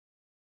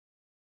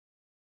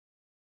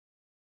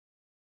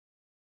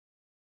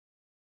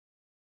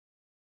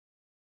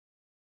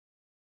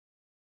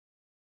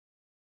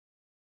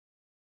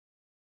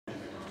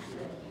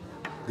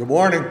Good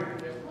morning.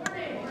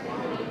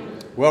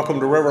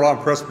 Welcome to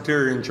Riverlawn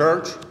Presbyterian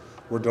Church.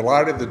 We're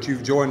delighted that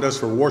you've joined us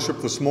for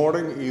worship this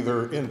morning,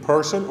 either in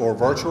person or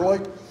virtually.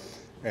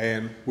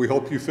 And we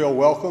hope you feel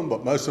welcome,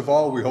 but most of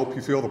all, we hope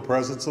you feel the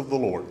presence of the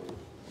Lord.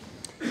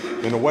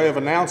 In the way of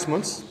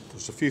announcements,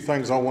 there's a few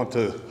things I want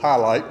to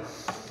highlight.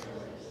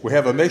 We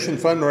have a mission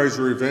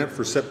fundraiser event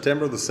for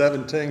September the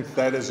 17th.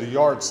 That is a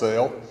yard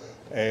sale.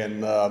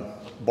 And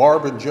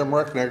Barb and Jim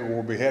Recknegger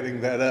will be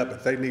heading that up.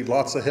 If they need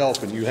lots of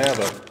help, and you have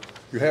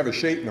a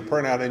sheet and a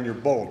printout in your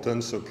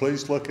bulletin, so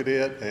please look at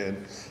it.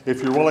 And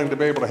if you're willing to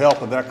be able to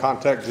help in that,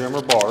 contact Jim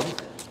or Barb.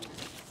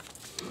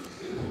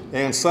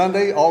 And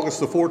Sunday,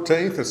 August the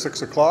 14th at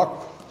 6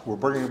 o'clock, we're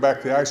bringing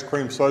back the ice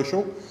cream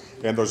social.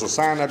 And there's a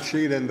sign-up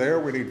sheet in there.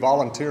 We need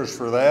volunteers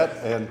for that.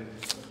 And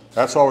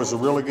that's always a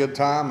really good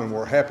time, and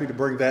we're happy to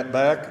bring that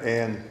back.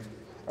 And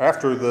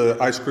after the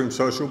ice cream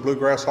social,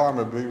 Bluegrass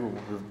Harmony will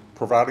be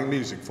providing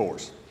music for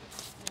us.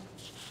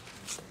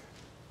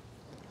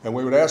 And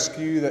we would ask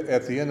you that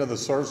at the end of the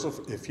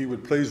service, if you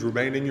would please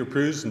remain in your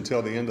pews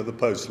until the end of the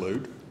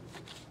postlude.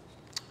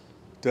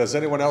 Does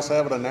anyone else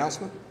have an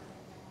announcement?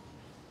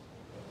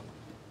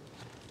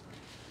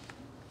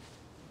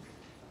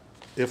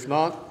 If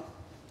not,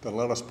 then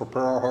let us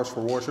prepare our hearts for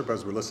worship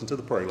as we listen to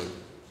the prelude.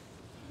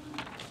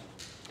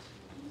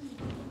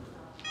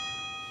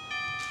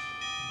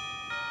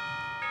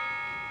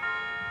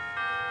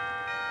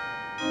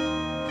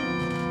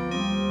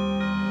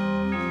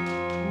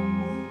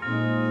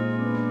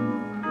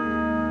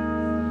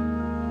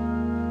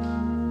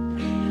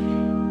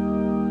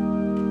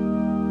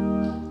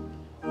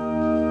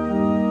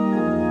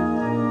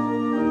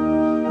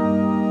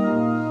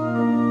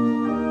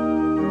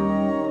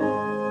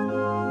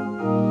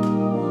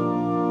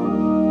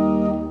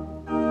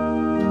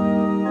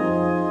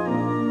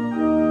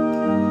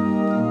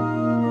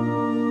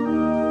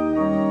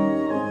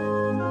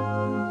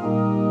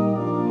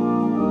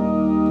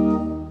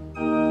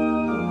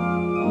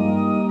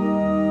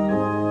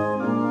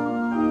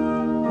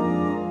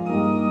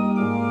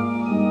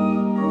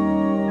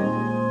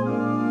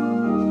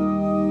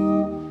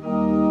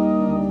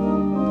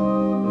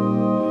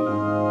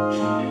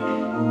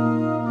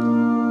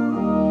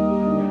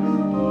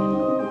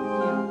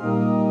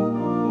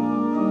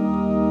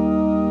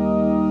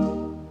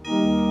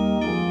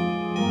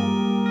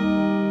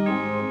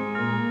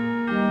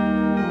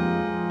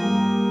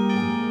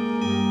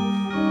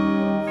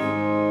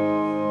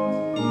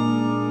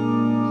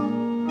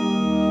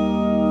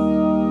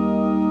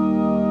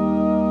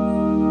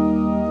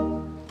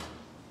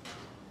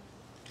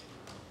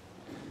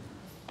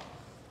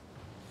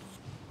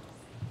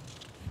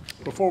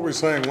 Before we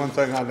sing, one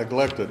thing I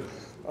neglected,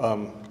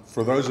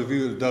 for those of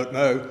you that don't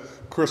know,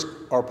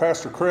 our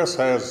pastor Chris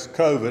has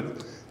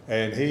COVID,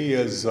 and he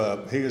is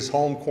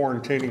home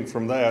quarantining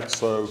from that.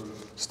 So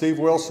Steve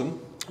Wilson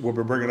will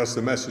be bringing us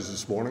the message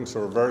this morning.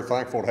 So we're very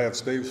thankful to have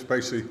Steve,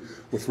 especially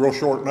with real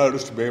short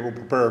notice, to be able to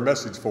prepare a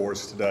message for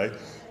us today.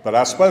 But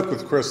I spoke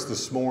with Chris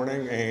this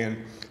morning, and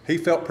he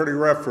felt pretty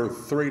rough for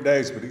 3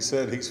 days, but he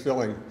said he's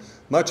feeling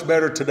much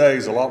better today.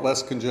 He's a lot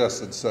less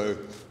congested. So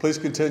please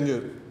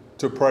continue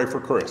to pray for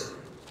Chris.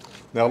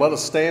 Now let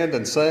us stand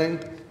and sing,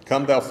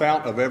 "Come Thou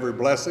Fount of Every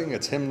Blessing."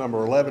 It's hymn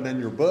number 11 in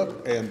your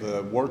book, and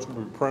the words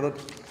will be printed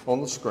on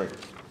the screen.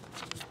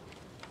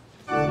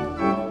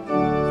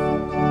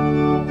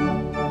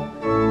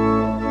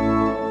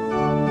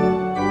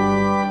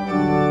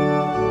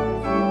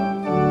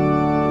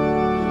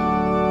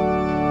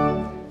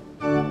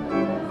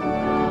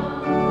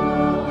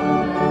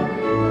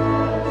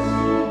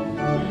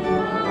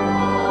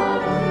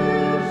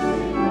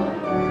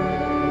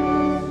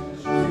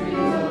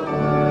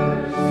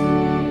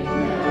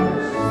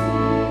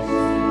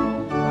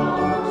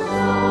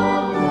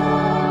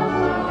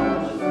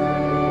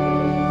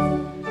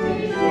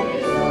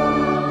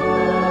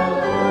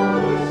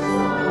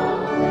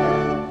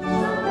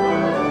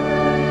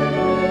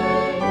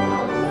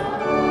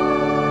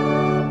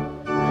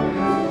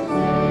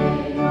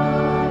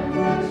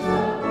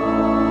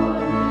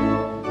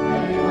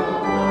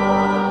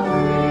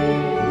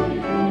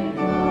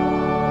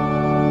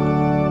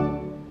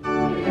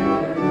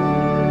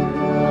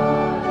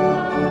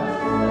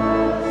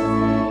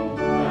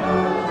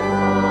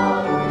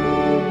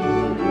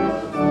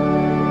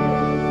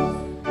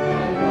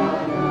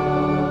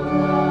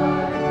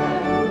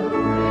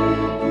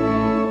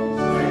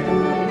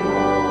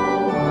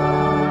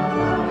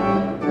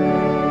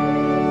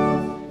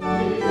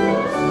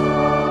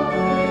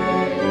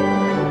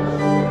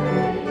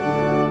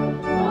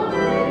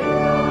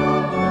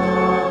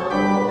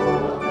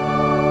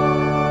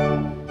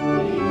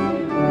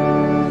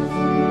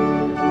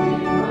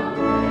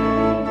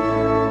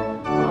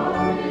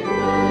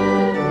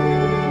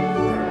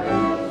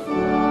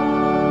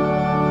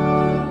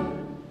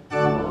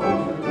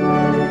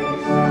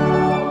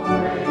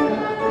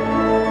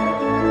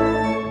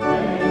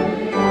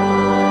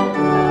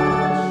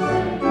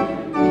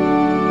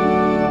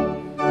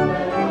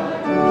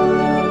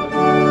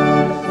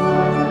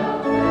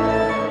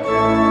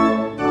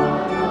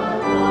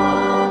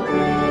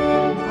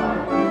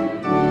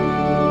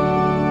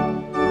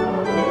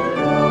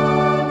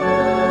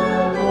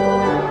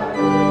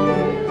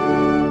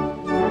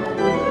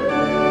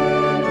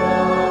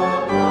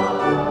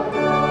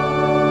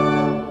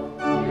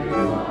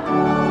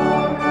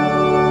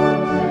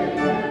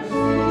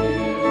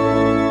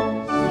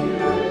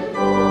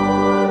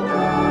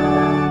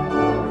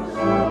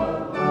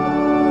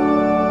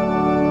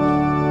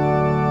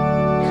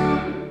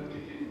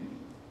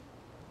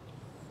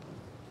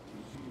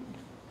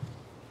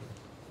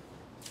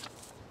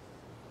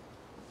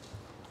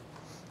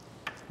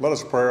 Let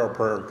us pray our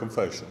prayer of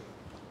confession.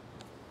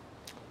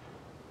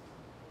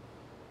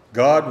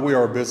 God, we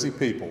are busy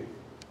people.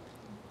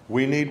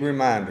 We need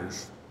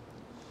reminders.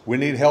 We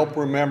need help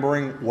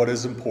remembering what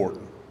is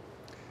important.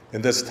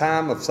 In this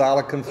time of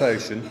silent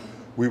confession,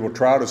 we will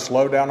try to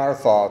slow down our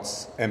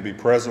thoughts and be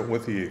present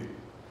with you.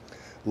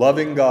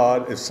 Loving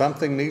God, if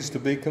something needs to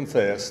be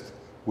confessed,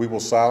 we will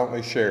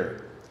silently share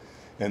it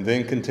and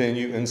then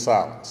continue in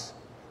silence.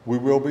 We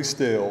will be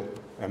still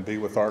and be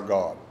with our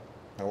God.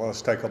 Now let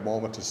us take a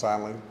moment to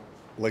silently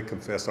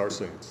confess our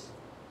sins.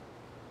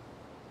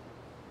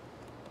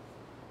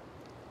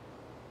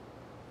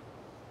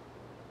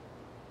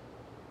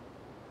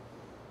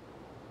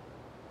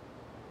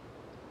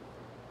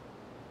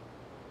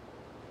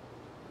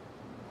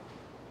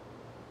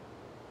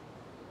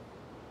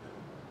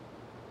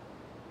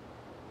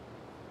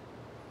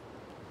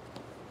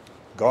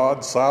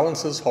 God,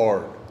 silence is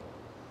hard.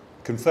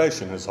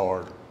 Confession is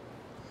hard.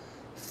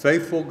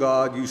 Faithful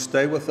God, you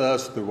stay with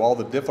us through all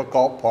the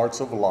difficult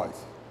parts of life.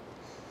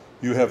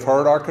 You have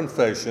heard our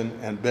confession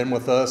and been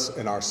with us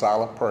in our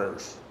silent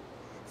prayers.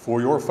 For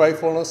your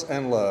faithfulness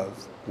and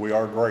love, we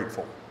are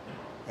grateful.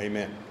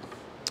 Amen.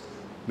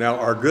 Now,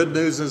 our good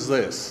news is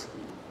this: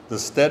 the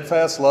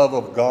steadfast love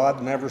of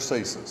God never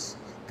ceases.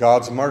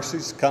 God's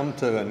mercies come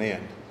to an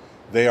end.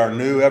 They are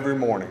new every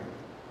morning.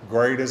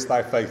 Great is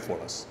thy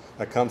faithfulness.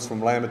 That comes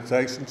from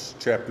Lamentations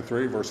chapter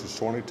 3, verses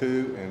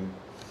 22 and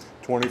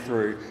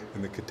 23.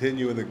 And to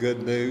continue in the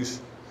good news,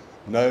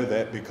 know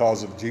that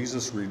because of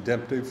Jesus'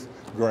 redemptive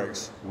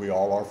grace, we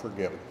all are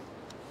forgiven.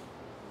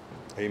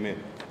 Amen.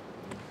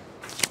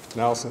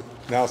 Now's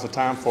the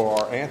time for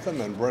our anthem,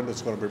 and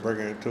Brenda's going to be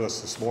bringing it to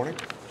us this morning.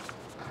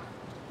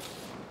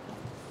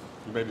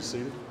 You may be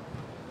seated.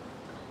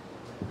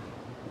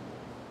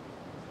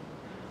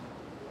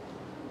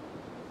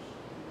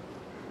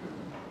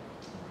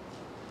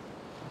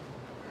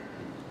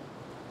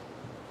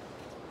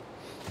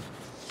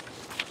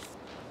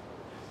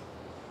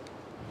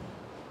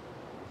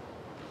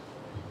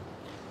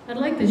 I'd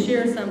like to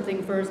share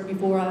something first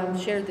before I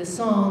share this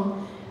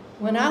song.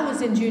 When I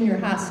was in junior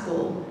high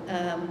school,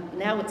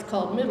 now it's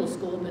called middle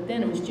school, but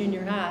then it was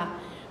junior high,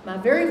 my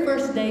very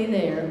first day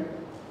there,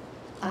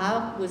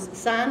 I was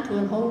assigned to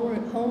a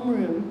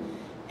homeroom,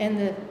 and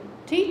the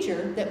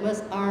teacher that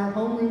was our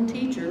homeroom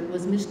teacher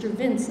was Mr.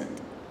 Vincent.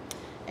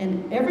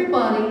 And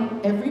everybody,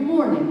 every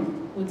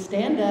morning, would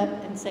stand up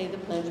and say the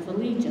Pledge of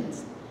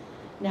Allegiance.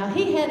 Now,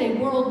 he had a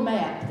world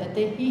map that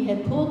he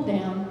had pulled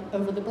down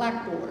over the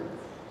blackboard.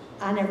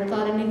 I never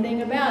thought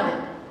anything about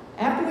it.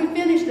 After we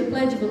finished the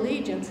Pledge of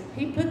Allegiance,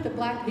 he put the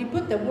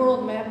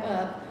world map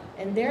up,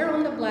 and there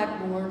on the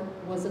blackboard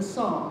was a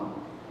song.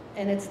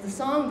 And it's the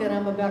song that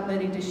I'm about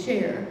ready to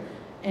share.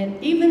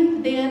 And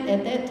even then,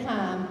 at that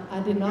time, I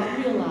did not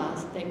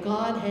realize that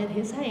God had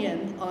his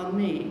hand on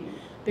me,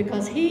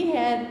 because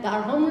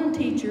our homeroom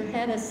teacher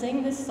had us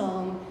sing this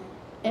song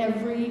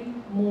every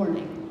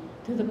morning,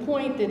 to the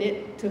point that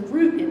it took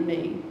root in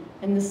me.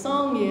 And the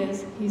song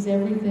is, He's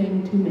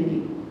Everything to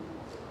Me.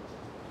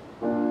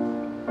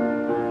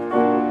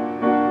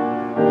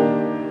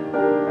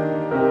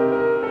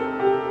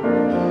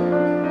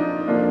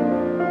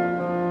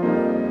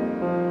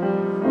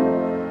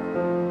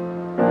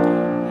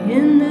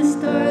 In the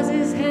stars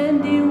his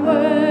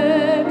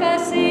handiwork I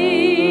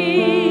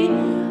see,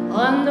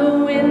 on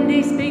the wind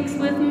he speaks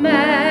with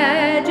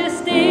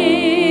majesty,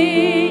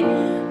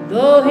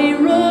 though he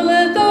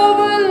ruleth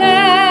over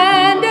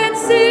land and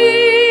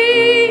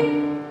sea,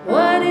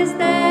 what is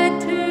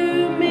that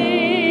to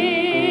me?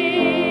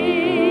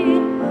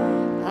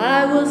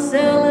 I will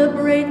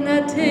celebrate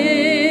nativity,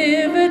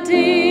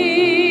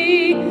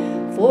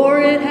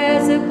 for it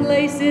has a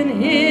place in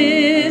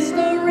history.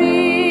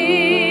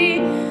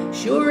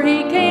 Sure,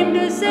 he came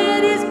to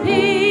set his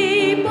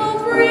people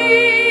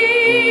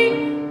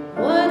free.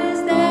 What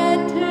is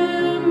that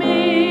to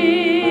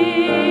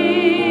me?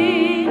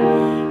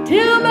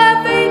 Till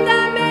by faith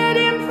I met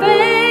him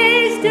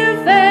face to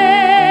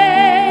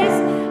face,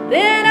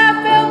 then I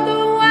felt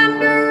the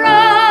wonder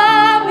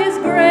of his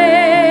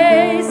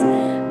grace.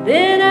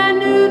 Then I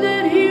knew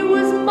that he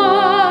was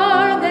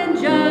more than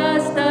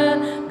just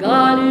a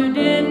God who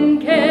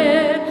didn't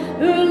care,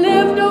 who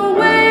lived away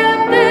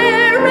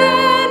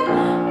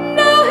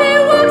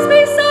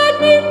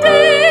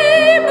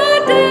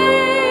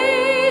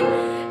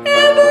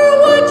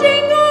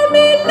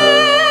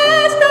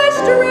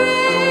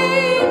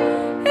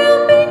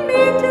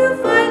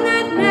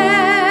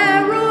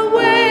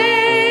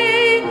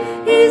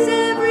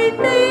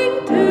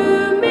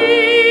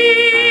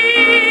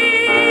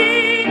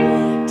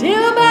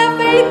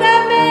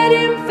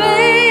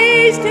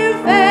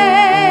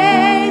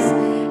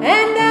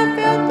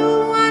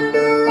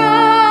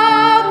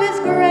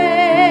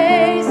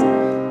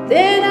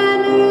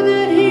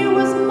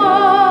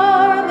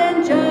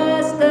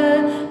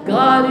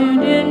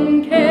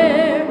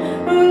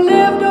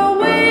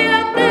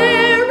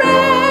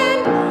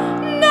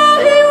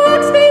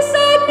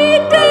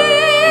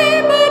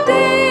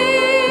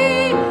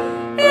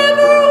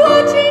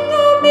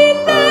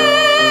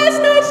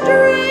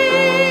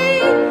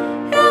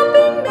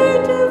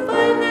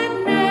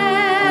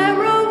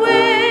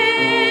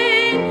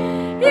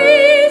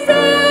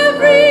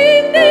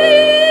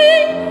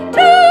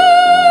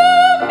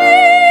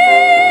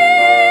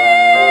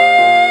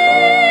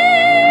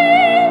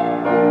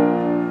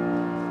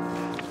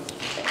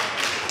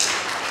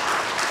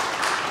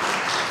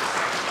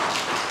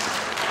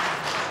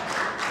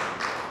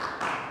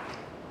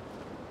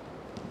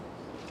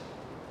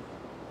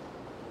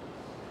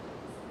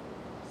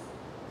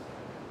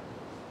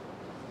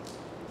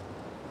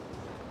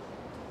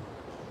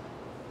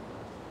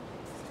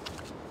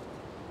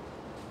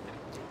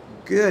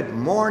Good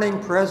morning,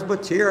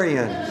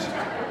 Presbyterians.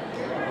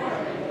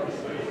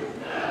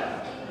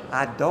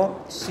 I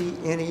don't see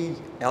any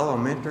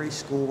elementary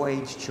school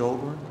age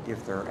children.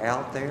 If they're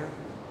out there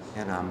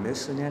and I'm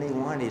missing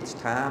anyone, it's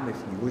time. If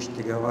you wish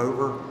to go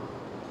over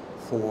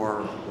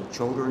for the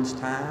children's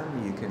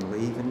time, you can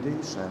leave and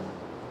do so.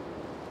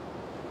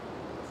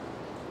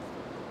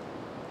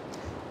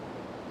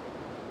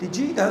 Did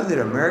you know that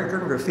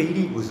American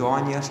Graffiti was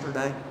on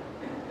yesterday?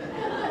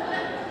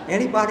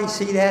 Anybody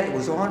see that? It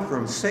was on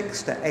from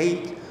 6 to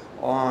 8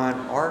 on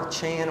our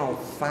channel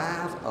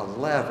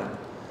 511,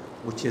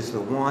 which is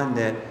the one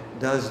that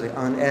does the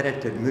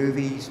unedited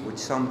movies, which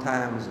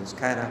sometimes is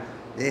kind of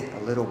a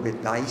little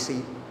bit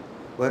dicey.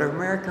 But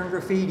American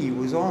Graffiti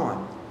was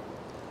on.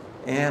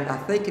 And I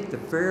think at the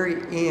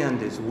very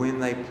end is when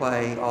they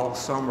play All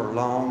Summer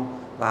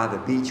Long by the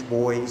Beach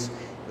Boys.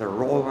 They're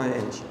rolling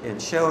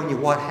and showing you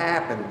what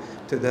happened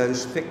to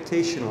those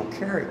fictional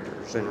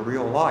characters in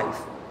real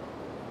life.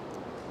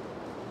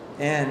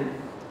 And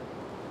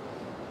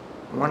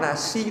when I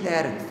see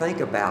that and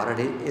think about it,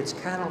 it's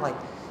kind of like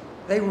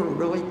they were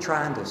really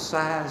trying to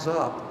size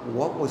up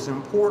what was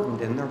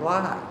important in their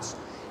lives.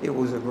 It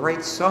was a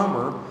great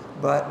summer,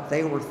 but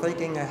they were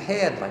thinking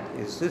ahead, like,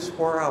 is this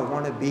where I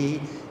want to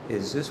be?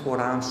 Is this what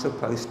I'm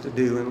supposed to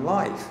do in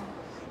life?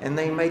 And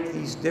they make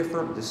these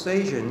different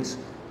decisions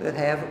that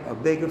have a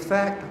big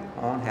effect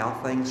on how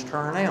things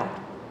turn out.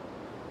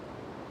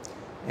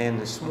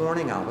 And this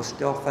morning I was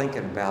still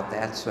thinking about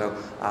that, so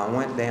I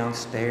went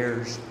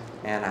downstairs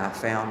and I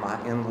found my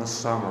Endless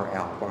Summer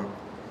album.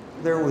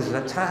 There was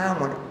a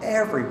time when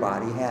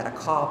everybody had a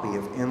copy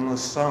of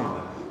Endless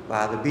Summer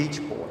by the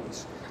Beach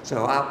Boys.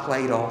 So I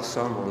played All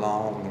Summer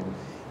Long,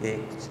 and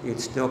it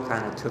still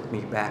kind of took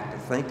me back to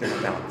thinking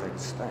about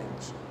these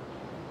things.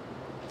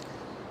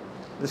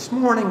 This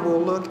morning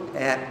we'll look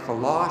at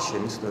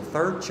Colossians, the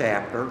 3rd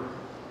chapter,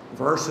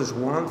 verses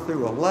 1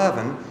 through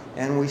 11,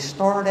 and we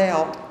start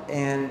out,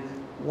 and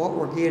what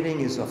we're getting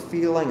is a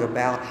feeling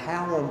about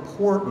how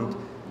important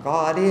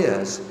God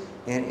is,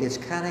 and it's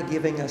kind of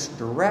giving us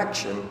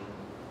direction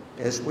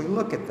as we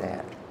look at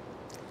that.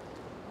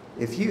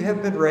 If you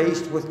have been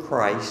raised with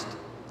Christ,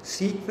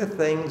 seek the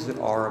things that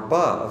are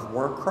above,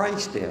 where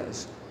Christ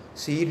is,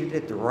 seated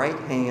at the right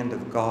hand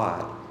of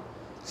God.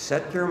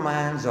 Set your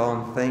minds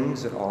on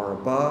things that are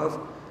above,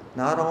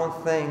 not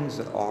on things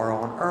that are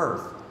on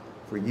earth.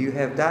 For you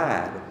have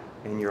died,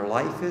 and your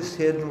life is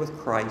hidden with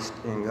Christ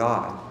in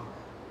God.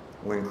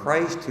 When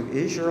Christ, who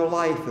is your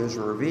life, is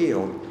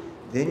revealed,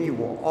 then you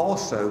will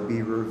also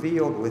be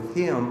revealed with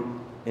him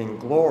in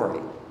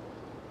glory.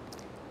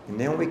 And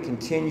then we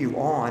continue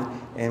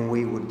on, and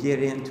we would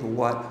get into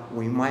what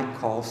we might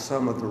call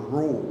some of the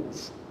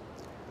rules.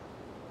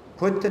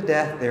 Put to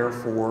death,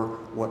 therefore,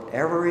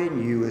 whatever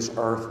in you is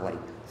earthly: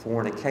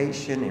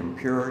 fornication,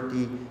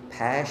 impurity,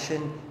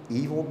 passion,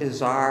 evil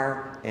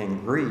desire,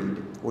 and greed,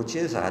 which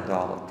is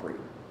idolatry.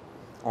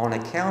 On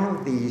account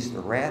of these, the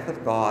wrath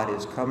of God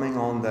is coming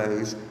on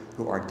those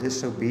who are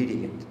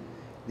disobedient.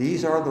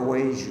 These are the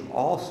ways you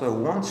also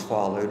once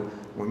followed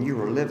when you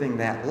were living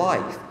that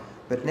life,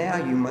 but now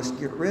you must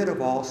get rid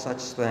of all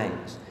such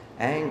things: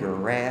 anger,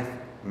 wrath,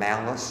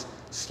 malice,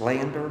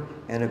 slander,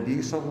 and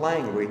abusive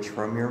language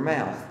from your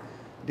mouth.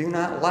 Do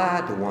not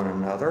lie to one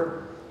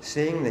another,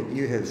 seeing that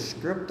you have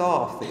stripped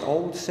off the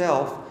old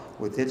self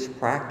with its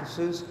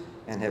practices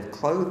and have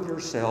clothed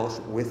yourselves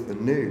with the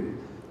new,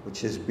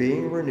 which is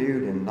being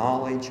renewed in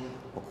knowledge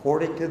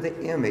according to the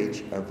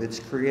image of its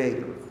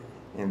Creator.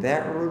 In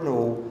that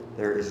renewal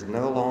there is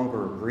no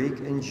longer Greek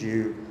and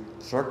Jew,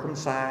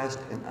 circumcised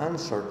and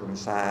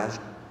uncircumcised,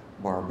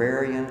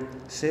 barbarian,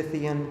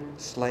 Scythian,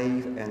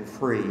 slave and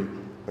free,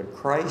 but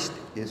Christ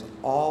is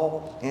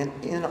all and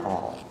in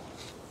all.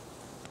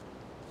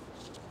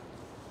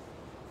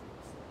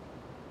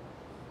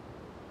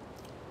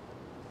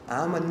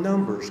 I'm a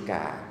numbers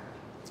guy.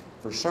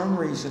 For some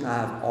reason,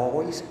 I've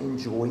always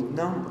enjoyed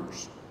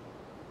numbers.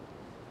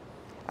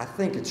 I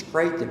think it's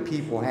great that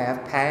people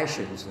have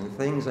passions and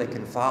things they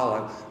can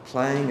follow: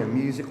 playing a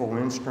musical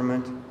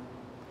instrument,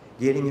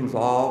 getting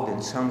involved in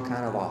some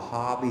kind of a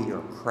hobby or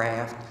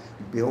craft,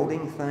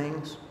 building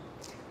things.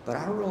 But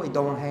I really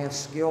don't have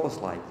skills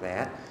like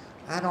that.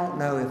 I don't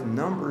know if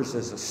numbers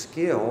is a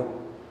skill.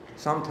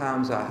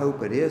 Sometimes I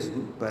hope it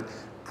isn't, but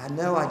I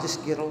know I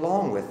just get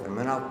along with them,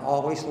 and I've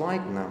always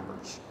liked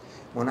numbers.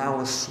 When I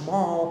was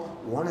small,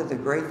 one of the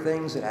great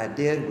things that I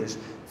did was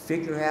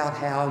figure out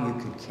how you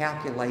could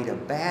calculate a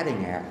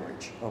batting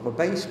average of a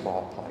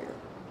baseball player.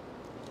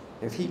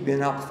 If he'd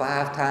been up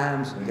 5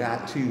 times and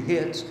got 2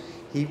 hits,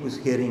 he was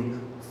hitting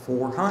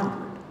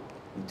 400.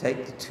 You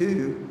take the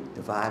 2,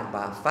 divide it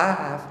by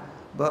 5,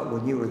 but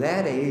when you were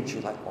that age,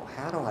 you're like, well,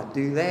 how do I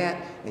do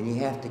that? And you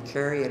have to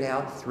carry it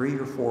out 3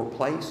 or 4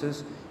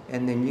 places,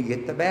 and then you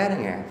get the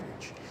batting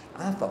average.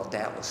 I thought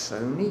that was so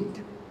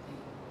neat.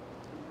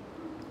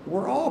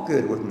 We're all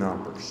good with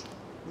numbers.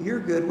 You're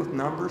good with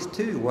numbers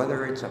too,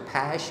 whether it's a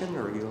passion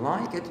or you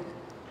like it,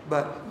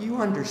 but you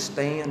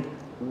understand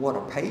what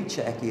a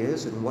paycheck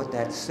is and what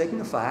that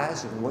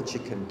signifies and what you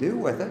can do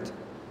with it.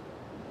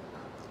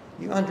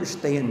 You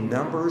understand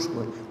numbers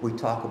when we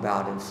talk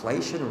about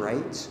inflation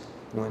rates.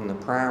 When the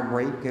prime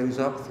rate goes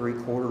up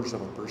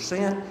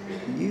 0.75%,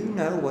 you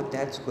know what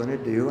that's going to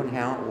do and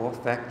how it will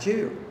affect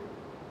you.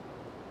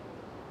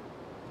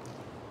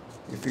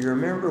 If you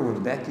remember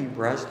when Becky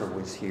Bresler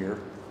was here,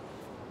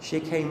 she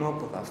came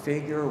up with a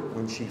figure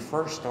when she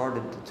first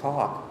started to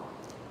talk,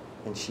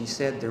 and she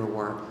said there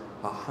were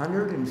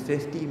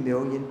 150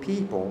 million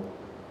people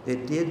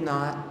that did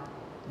not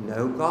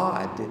know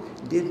God,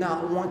 that did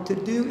not want to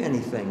do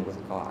anything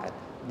with God.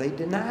 They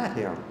denied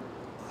Him.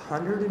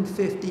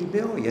 150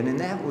 million, and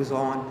that was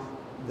on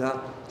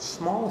the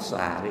small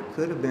side. It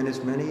could have been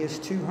as many as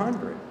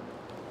 200.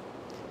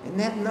 And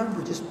that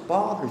number just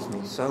bothers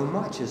me so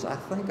much as I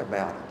think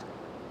about it.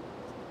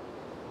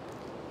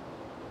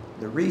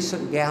 The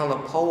recent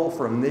Gallup poll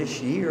from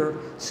this year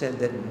said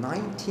that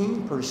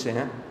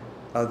 19%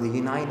 of the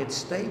United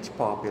States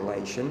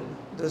population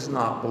does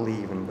not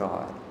believe in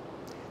God.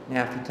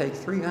 Now, if you take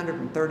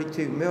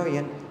 332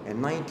 million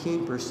and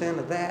 19%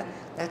 of that,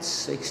 that's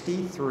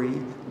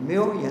 63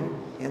 million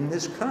in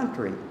this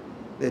country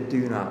that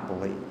do not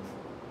believe.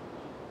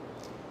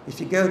 If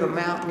you go to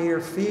Mountaineer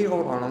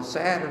Field on a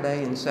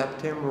Saturday in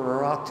September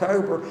or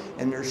October,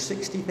 and there's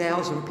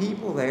 60,000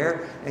 people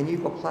there, and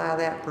you apply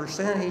that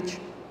percentage,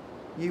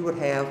 you would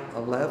have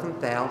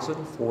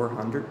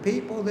 11,400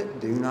 people that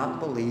do not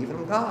believe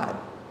in God.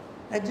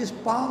 That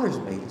just bothers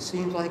me. It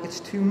seems like it's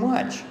too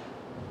much.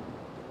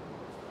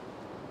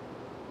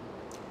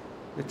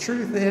 The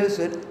truth is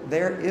that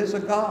there is a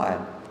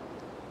God,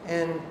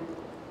 and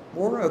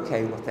we're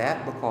okay with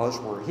that because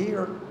we're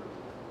here.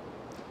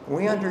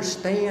 We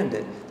understand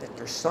that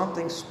there's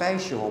something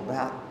special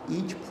about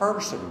each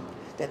person,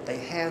 that they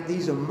have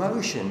these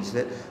emotions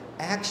that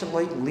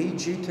actually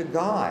lead you to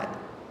God.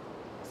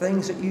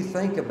 Things that you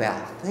think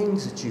about,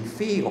 things that you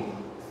feel,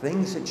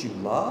 things that you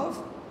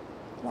love.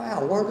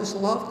 Wow, where does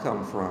love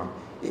come from?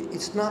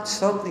 It's not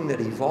something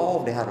that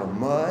evolved out of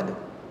mud.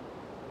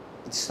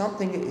 It's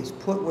something that is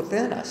put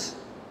within us,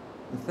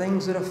 and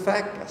things that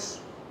affect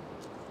us.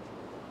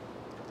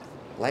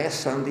 Last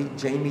Sunday,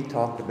 Jamie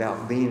talked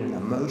about being an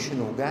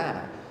emotional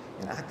guy,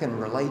 and I can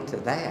relate to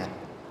that.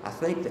 I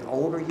think the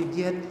older you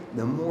get,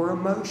 the more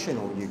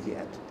emotional you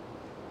get.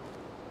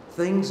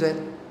 Things that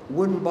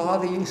wouldn't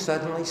bother you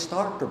suddenly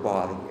start to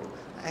bother you.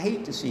 I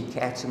hate to see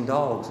cats and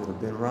dogs that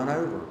have been run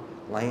over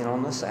laying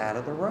on the side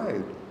of the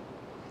road.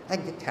 I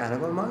get kind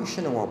of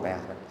emotional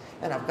about it.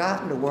 And I've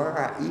gotten to where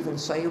I even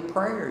say a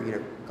prayer, you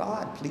know,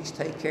 God, please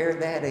take care of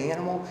that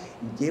animal,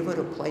 give it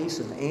a place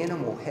in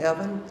animal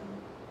heaven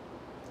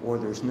where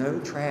there's no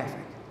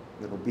traffic.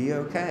 It'll be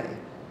okay.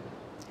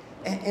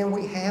 And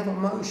we have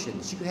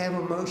emotions. You have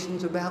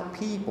emotions about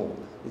people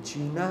that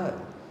you know,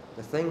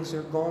 the things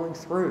they're going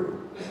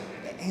through.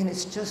 And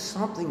it's just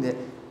something that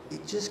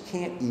it just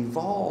can't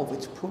evolve.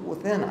 It's put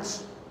within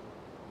us.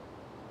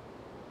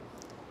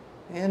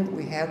 And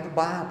we have the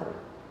Bible.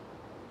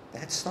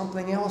 That's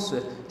something else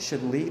that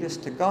should lead us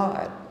to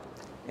God.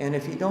 And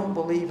if you don't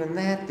believe in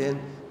that,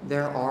 then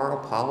there are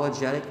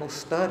apologetical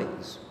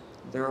studies.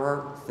 There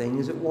are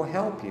things that will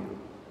help you.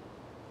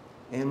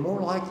 And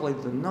more likely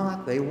than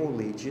not, they will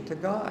lead you to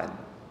God.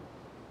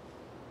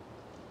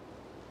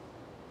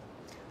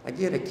 I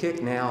get a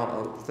kick now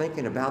of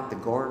thinking about the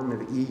Garden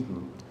of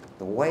Eden,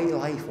 the way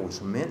life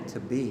was meant to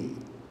be.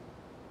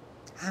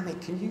 I mean,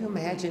 can you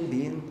imagine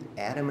being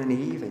Adam and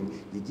Eve and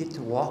you get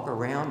to walk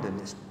around in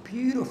this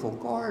beautiful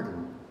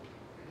garden?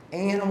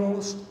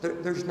 Animals,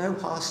 there's no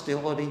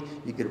hostility.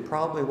 You could have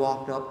probably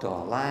walked up to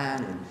a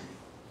lion and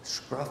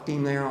scruffed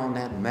him there on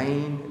that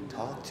mane and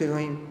talked to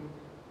him.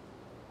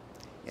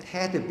 It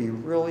had to be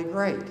really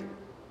great.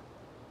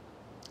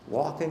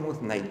 Walking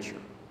with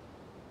nature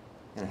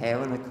and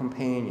having a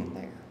companion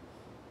there.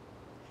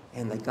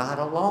 And they got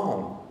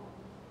along,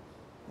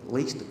 at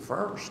least at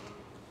first.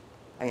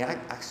 I mean,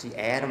 I see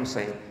Adam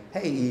saying,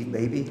 hey, Eve,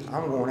 baby,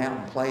 I'm going out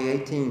and play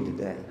 18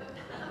 today.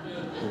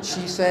 And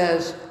she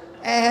says,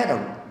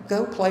 Adam,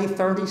 go play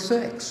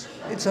 36.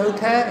 It's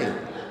okay.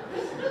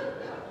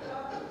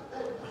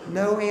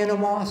 No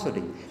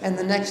animosity. And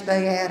the next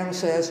day, Adam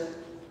says,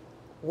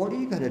 what are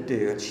you going to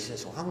do? And she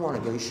says, well, I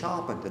want to go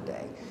shopping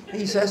today. And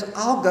he says,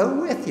 I'll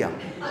go with you.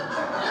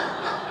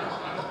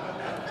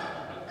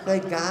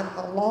 They got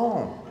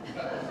along.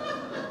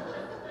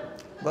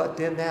 But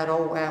then that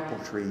old apple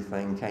tree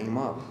thing came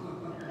up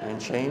and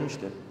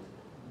changed it.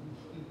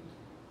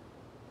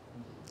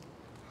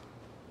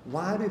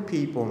 Why do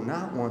people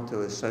not want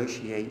to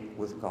associate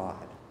with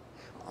God?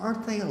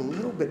 Aren't they a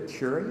little bit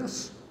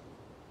curious?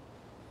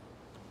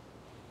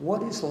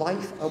 What is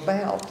life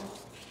about?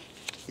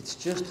 It's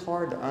just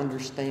hard to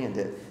understand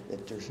it,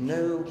 that there's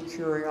no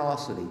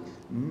curiosity,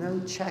 no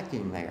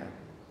checking there.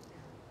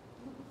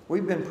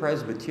 We've been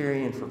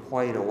Presbyterian for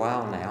quite a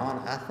while now,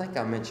 and I think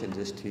I mentioned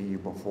this to you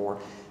before.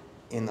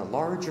 In the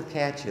larger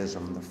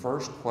catechism, the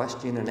first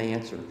question and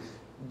answer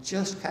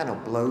just kind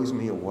of blows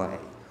me away.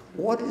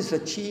 What is the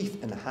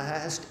chief and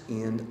highest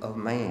end of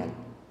man?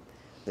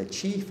 The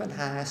chief and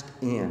highest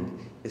end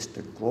is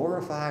to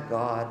glorify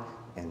God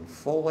and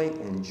fully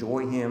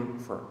enjoy Him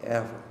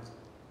forever.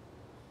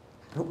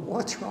 But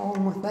what's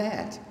wrong with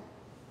that?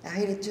 I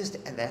mean,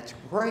 that's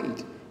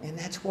great. And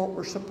that's what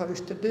we're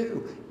supposed to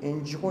do.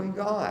 Enjoy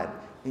God.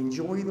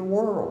 Enjoy the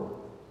world.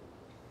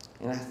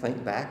 And I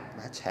think back,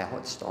 that's how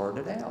it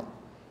started out.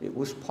 It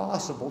was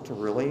possible to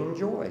really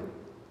enjoy.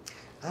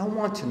 I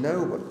want to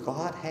know what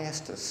God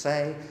has to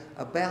say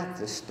about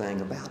this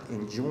thing, about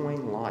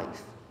enjoying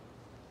life.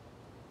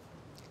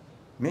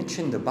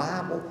 Mention the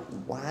Bible.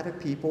 Why do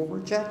people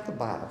reject the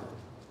Bible?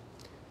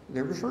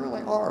 There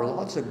really are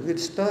lots of good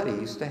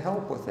studies to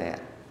help with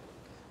that.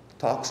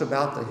 Talks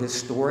about the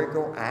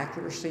historical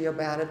accuracy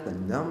about it, the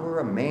number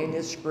of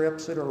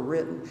manuscripts that are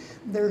written.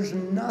 There's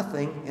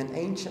nothing in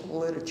ancient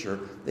literature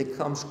that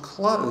comes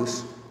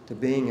close to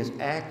being as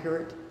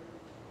accurate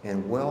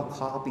and well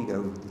copied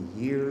over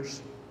the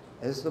years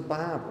as the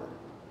Bible.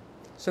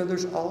 So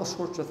there's all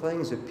sorts of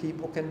things that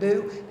people can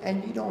do,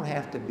 and you don't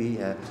have to be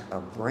a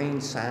brain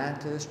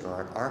scientist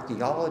or an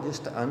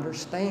archaeologist to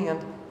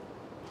understand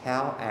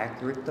how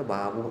accurate the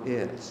Bible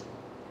is.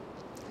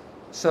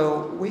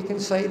 So we can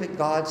say that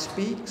God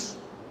speaks,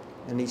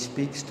 and He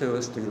speaks to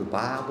us through the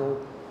Bible.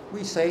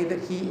 We say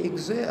that He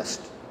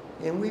exists,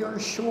 and we are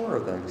sure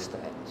of those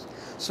things.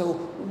 So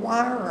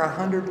why are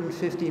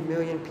 150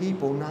 million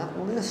people not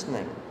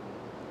listening?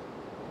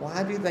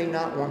 Why do they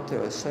not want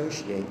to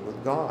associate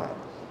with God?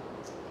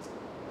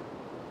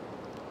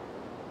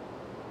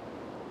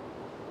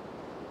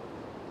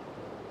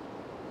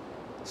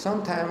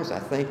 Sometimes I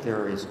think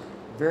there is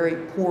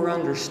very poor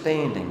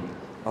understanding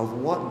of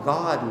what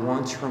God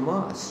wants from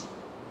us.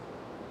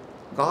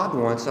 God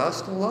wants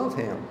us to love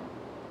Him.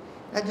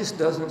 That just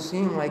doesn't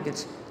seem like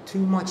it's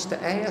too much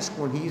to ask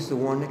when He's the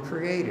one that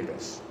created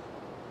us.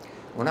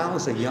 When I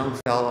was a young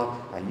fella,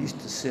 I used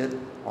to sit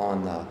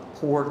on the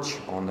porch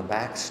on the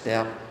back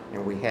step,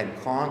 and we had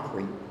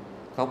a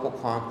couple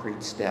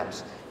concrete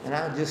steps. And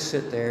I'd just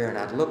sit there and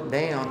I'd look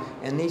down,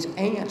 and these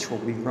ants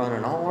would be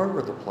running all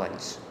over the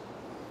place.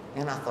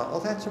 And I thought, oh,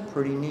 that's a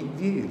pretty neat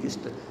view,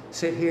 just to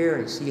sit here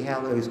and see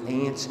how those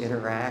ants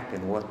interact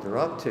and what they're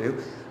up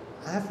to.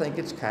 I think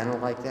it's kind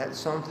of like that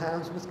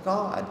sometimes with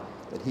God,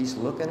 that He's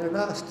looking at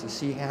us to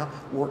see how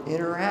we're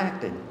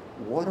interacting.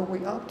 What are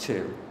we up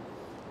to?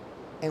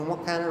 And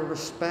what kind of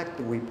respect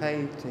do we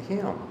pay to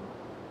Him?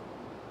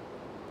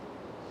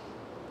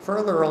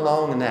 Further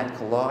along in that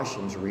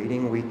Colossians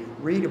reading, we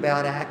read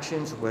about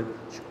actions which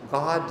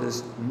God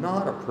does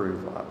not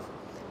approve of.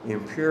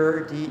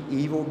 Impurity,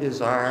 evil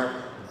desire,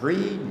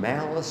 greed,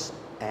 malice,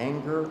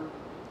 anger,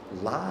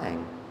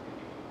 lying.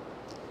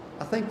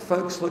 I think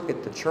folks look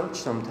at the church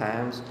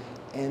sometimes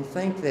and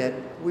think that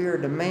we are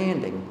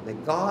demanding,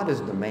 that God is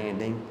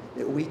demanding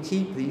that we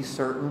keep these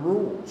certain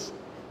rules.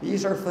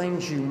 These are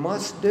things you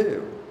must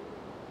do.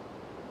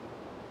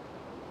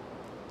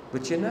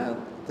 But you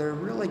know, they're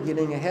really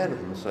getting ahead of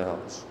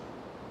themselves.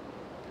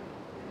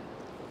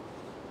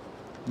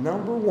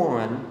 Number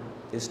one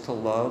is to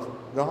love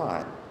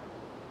God.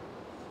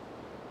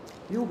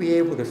 You'll be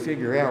able to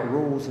figure out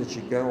rules as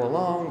you go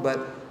along,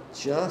 but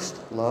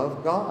just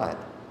love God.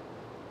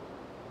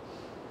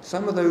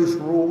 Some of those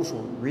rules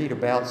we'll read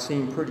about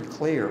seem pretty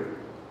clear.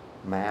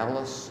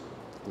 Malice,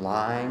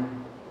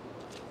 lying.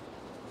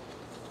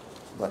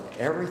 But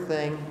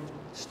everything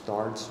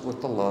starts with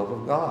the love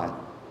of God.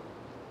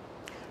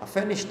 I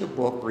finished the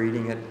book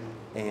reading it,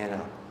 and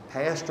a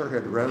pastor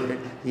had wrote it.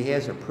 He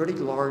has a pretty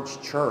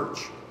large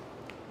church,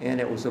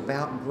 and it was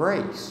about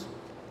grace.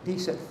 He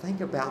said,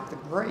 think about the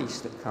grace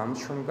that comes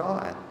from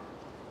God.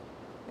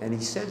 And he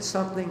said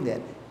something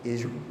that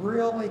is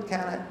really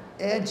kind of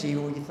edgy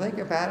when you think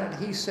about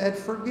it. He said,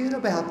 forget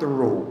about the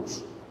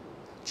rules.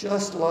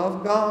 Just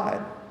love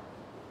God.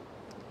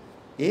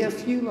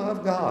 If you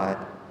love God,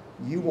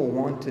 you will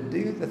want to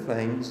do the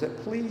things that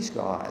please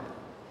God.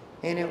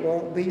 And it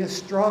won't be a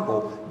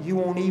struggle. You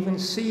won't even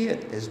see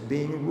it as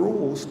being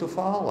rules to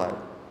follow.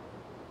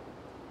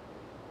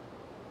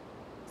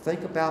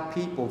 Think about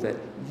people that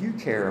you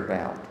care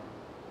about,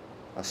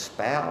 a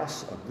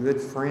spouse, a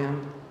good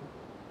friend,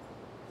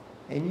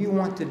 and you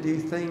want to do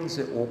things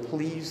that will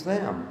please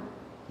them.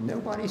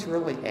 Nobody's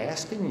really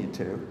asking you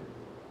to.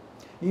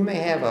 You may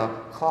have a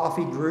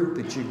coffee group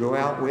that you go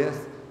out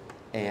with,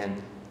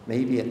 and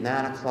maybe at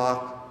 9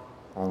 o'clock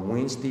on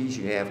Wednesdays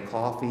you have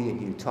coffee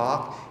and you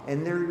talk,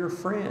 and they're your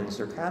friends.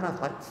 They're kind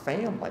of like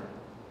family.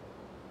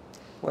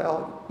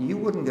 Well, you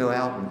wouldn't go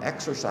out and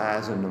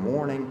exercise in the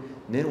morning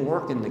and then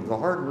work in the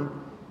garden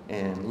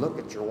and look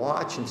at your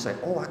watch and say,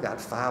 oh, I got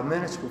 5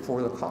 minutes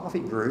before the coffee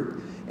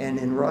group, and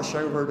then rush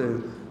over to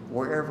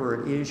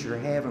wherever it is you're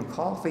having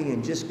coffee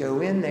and just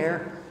go in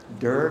there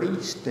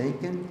dirty,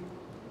 stinking.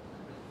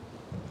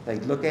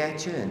 They'd look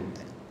at you and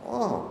think,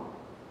 oh,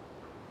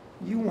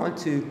 you want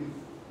to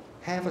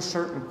have a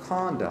certain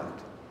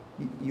conduct.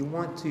 You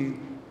want to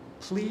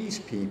please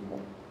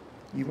people.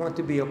 You want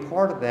to be a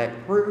part of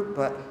that group,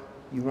 but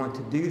you want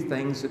to do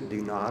things that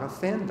do not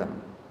offend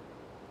them.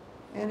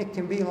 And it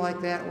can be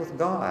like that with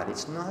God.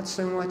 It's not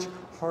so much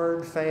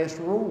hard, fast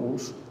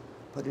rules,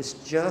 but it's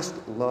just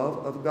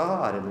love of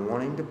God and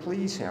wanting to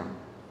please Him.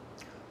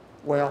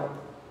 Well,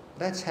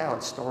 that's how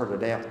it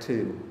started out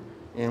too.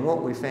 And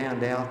what we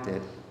found out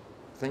that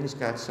things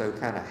got so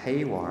kind of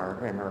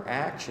haywire in our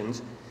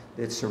actions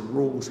that some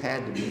rules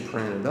had to be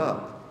printed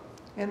up.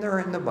 And they're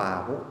in the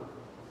Bible.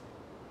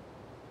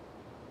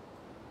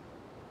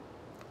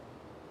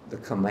 The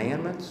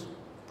commandments,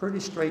 pretty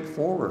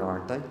straightforward,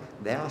 aren't they?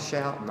 Thou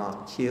shalt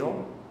not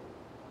kill.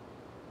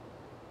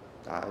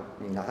 I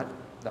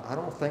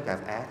don't think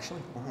I've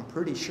actually, well, I'm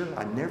pretty sure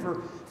I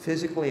never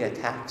physically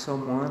attacked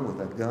someone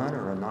with a gun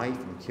or a knife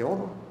and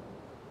killed them.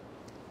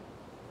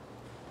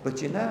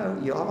 But you know,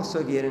 you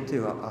also get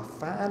into a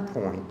fine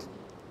point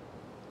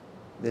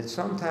that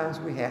sometimes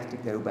we have to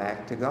go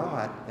back to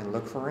God and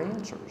look for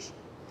answers.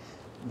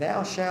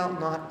 Thou shalt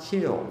not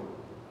kill.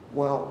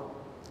 Well,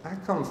 I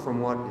come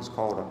from what is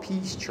called a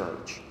peace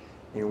church,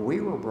 and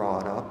we were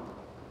brought up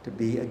to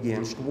be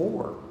against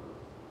war.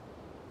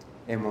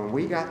 And when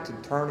we got to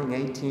turning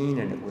 18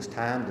 and it was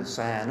time to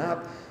sign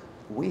up,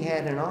 we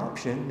had an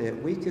option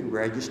that we could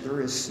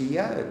register as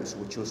COs,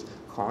 which was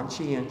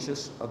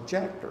conscientious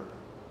objector.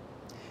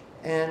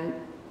 And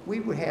we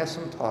would have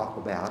some talk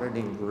about it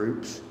in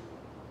groups.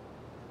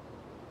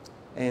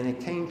 And it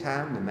came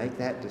time to make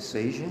that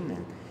decision,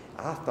 and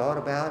I thought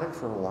about it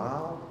for a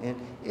while, and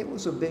it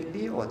was a big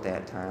deal at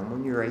that time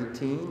when you're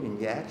 18 and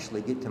you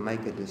actually get to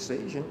make a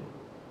decision.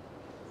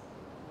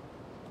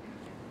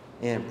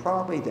 And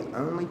probably the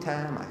only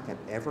time I can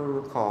ever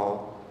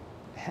recall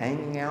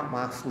hanging out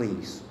my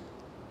fleece,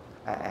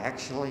 I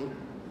actually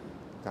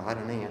got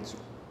an answer.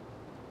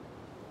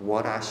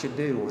 What I should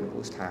do when it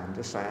was time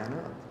to sign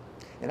up.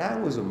 And I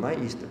was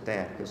amazed at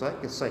that, because I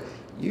could say,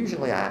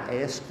 usually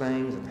I ask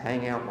things and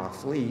hang out my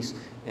fleece,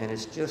 and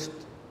it's just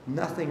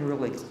nothing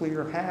really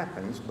clear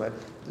happens, but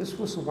this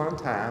was the one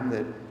time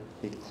that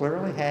it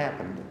clearly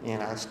happened,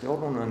 and I still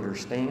don't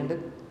understand it.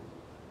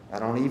 I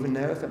don't even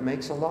know if it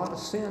makes a lot of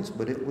sense,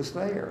 but it was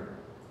there.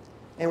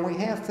 And we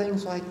have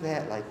things like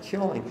that, like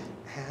killing.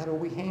 How do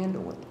we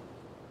handle it?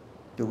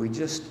 Do we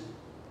just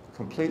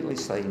completely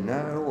say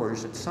no, or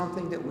is it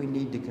something that we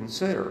need to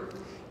consider?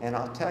 And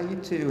I'll tell you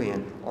too,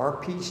 in our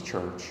peace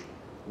church,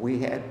 we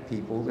had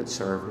people that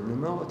served in the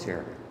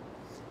military.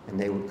 And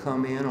they would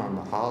come in on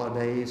the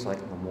holidays like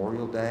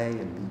Memorial Day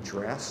and be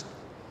dressed,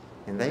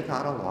 and they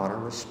got a lot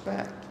of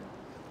respect.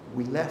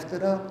 We left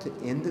it up to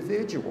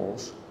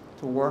individuals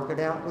to work it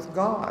out with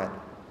God.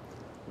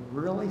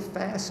 Really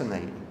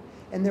fascinating.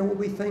 And there will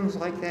be things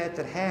like that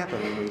that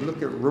happen. And we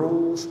look at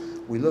rules,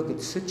 we look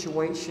at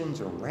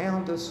situations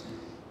around us,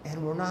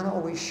 and we're not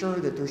always sure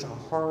that there's a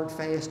hard,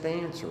 fast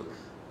answer.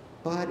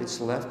 But it's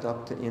left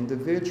up to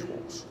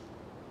individuals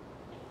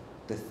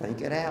to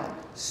think it out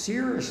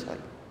seriously.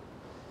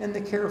 And the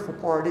careful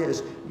part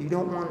is, you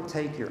don't want to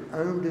take your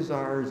own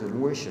desires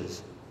and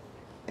wishes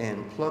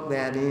and plug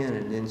that in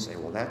and then say,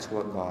 well, that's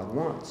what God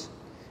wants.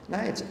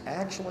 Now, it's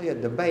actually a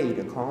debate,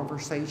 a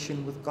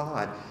conversation with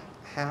God.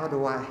 How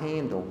do I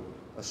handle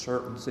a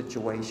certain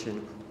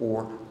situation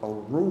or a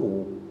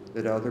rule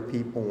that other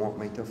people want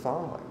me to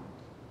follow?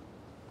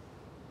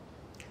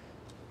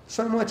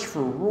 So much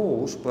for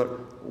rules,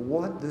 but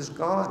what does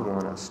God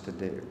want us to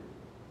do?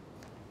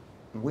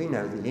 We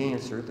know the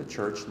answer. The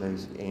church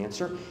knows the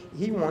answer.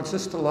 He wants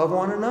us to love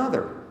one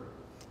another.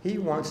 He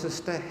wants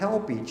us to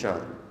help each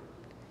other.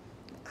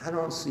 I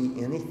don't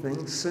see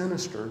anything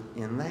sinister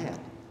in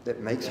that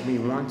makes me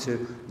want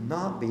to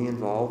not be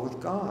involved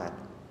with God.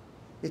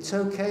 It's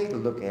okay to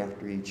look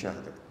after each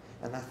other.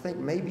 And I think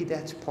maybe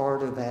that's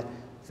part of that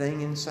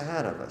thing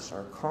inside of us,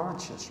 our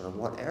conscience or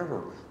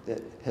whatever,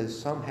 that has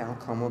somehow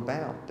come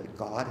about, that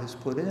God has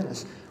put in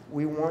us.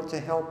 We want to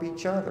help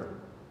each other.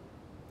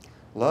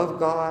 Love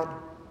God,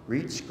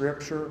 read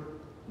Scripture,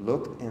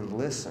 look and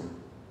listen.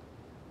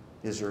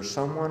 Is there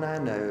someone I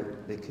know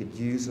that could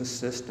use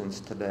assistance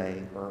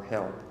today or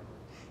help?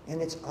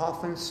 And it's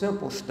often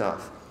simple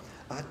stuff.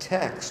 A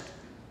text,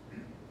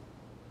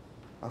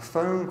 a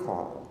phone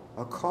call,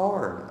 a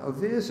card, a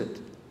visit.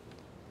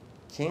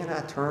 Can't I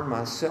turn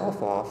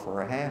myself off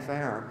for a half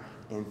hour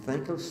and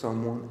think of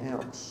someone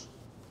else?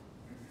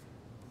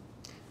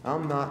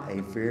 I'm not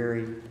a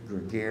very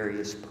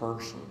gregarious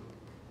person.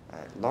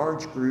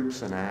 Large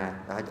groups and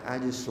I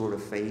just sort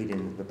of fade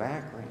into the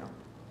background.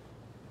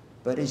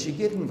 But as you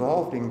get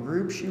involved in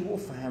groups, you will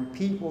find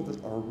people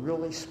that are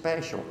really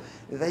special.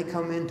 They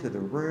come into the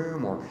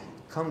room or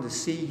come to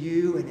see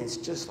you, and it's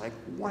just like,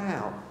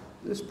 wow,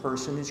 this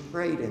person is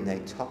great. And they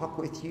talk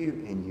with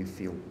you, and you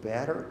feel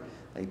better.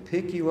 They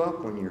pick you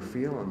up when you're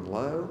feeling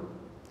low.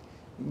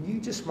 You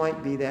just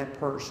might be that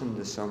person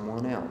to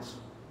someone else.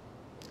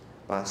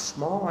 By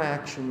small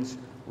actions,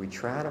 we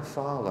try to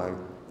follow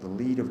the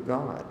lead of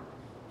God.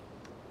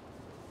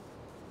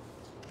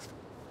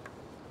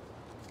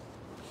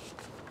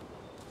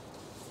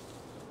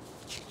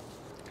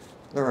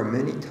 There are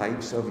many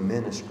types of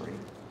ministry.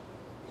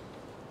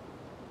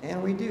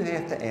 And we do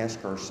have to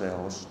ask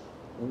ourselves,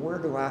 where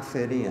do I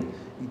fit in?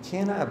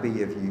 Can I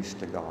be of use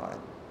to God?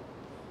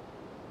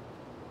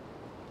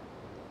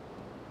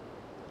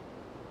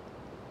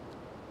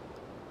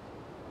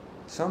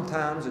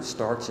 Sometimes it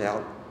starts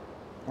out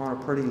on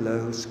a pretty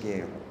low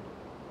scale.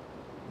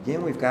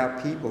 Again, we've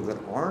got people that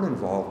aren't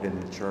involved in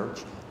the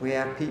church. We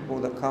have people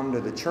that come to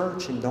the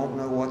church and don't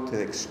know what to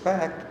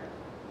expect,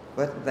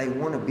 but they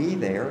want to be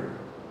there.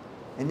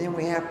 And then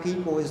we have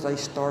people as they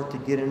start to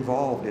get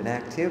involved in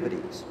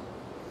activities.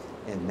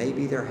 And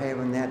maybe they're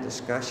having that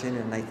discussion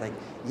and they think,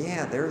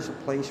 yeah, there's a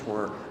place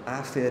where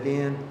I fit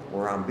in,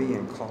 where I'm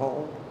being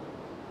called.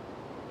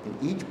 And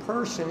each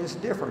person is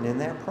different in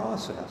that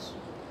process.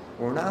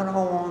 We're not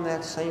all on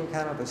that same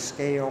kind of a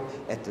scale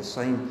at the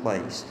same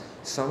place.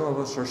 Some of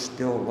us are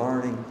still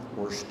learning.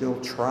 We're still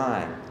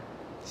trying.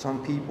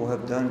 Some people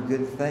have done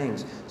good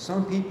things.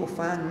 Some people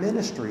find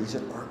ministries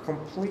that are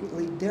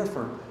completely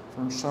different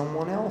from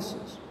someone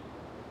else's.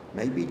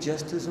 Maybe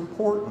just as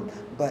important,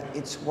 but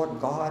it's what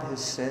God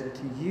has said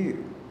to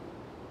you.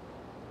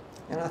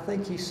 And I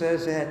think he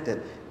says that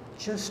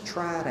just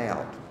try it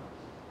out.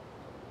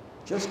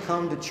 Just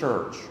come to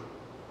church.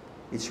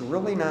 It's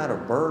really not a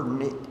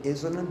burden, it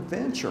is an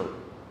adventure.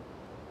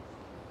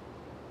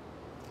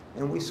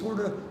 And we sort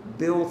of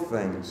build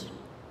things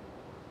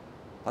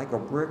like a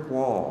brick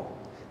wall.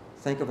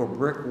 Think of a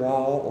brick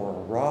wall or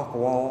a rock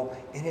wall,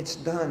 and it's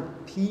done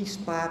piece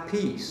by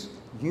piece,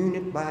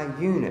 unit by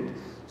unit.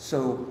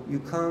 So you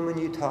come and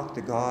you talk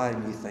to God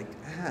and you think,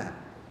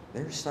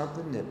 there's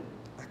something that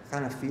I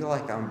kind of feel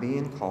like I'm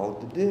being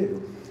called to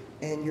do.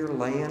 And you're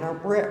laying a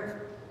brick.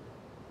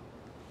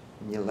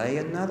 And you lay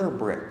another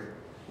brick.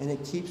 And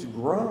it keeps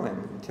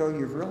growing until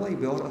you've really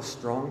built a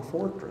strong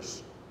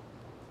fortress.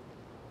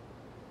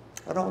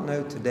 I don't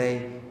know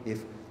today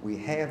if we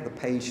have the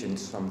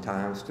patience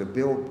sometimes to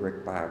build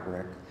brick by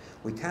brick.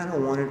 We kind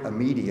of want it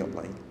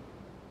immediately.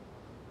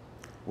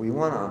 We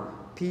want a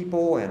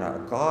people and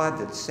a God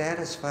that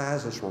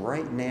satisfies us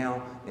right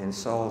now and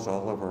solves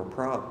all of our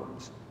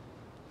problems.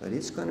 But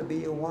it's going to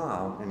be a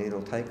while, and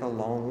it'll take a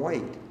long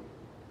wait.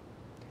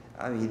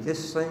 I mean,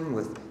 this thing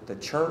with the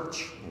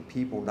church and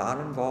people not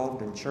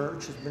involved in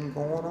church has been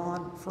going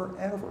on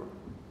forever.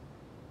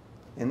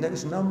 And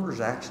those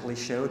numbers actually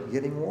show it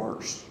getting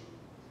worse.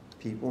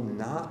 People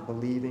not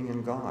believing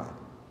in God.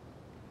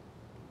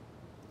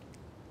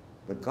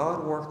 But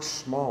God works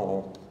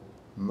small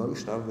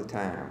most of the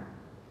time.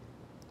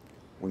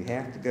 We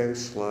have to go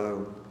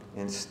slow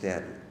and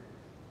steady.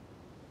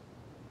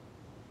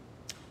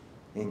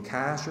 In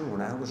Kaiser,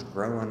 when I was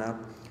growing up,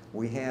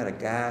 we had a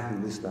guy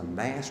who was the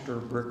master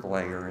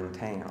bricklayer in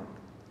town.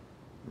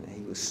 And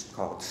he was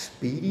called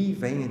Speedy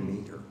Van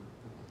Meter.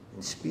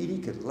 And Speedy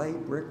could lay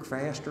brick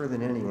faster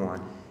than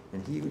anyone.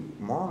 And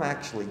Mom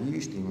actually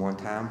used him one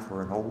time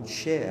for an old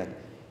shed.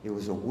 It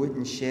was a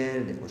wooden shed,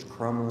 and it was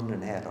crumbling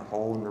and had a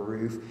hole in the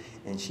roof.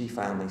 And she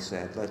finally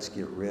said, let's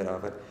get rid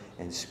of it.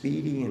 And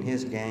Speedy and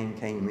his gang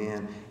came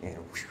in and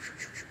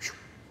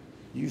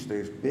used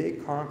those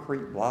big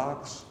concrete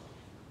blocks,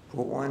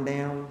 put one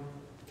down,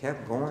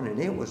 kept going, and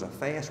it was a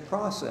fast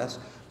process.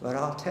 But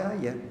I'll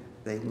tell you,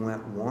 they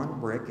went one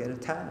brick at a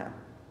time.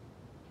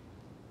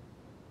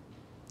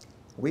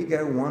 We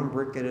go one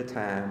brick at a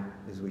time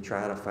as we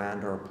try to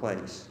find our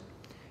place.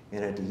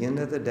 And at the end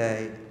of the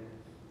day,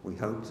 we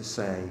hope to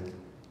say,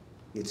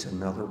 it's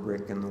another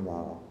brick in the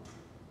wall.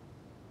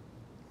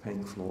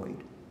 Pink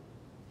Floyd.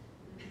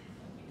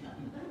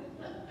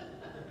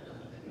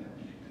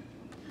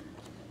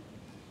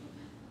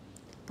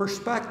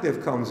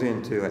 Perspective comes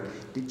into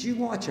it. Did you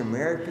watch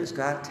America's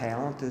Got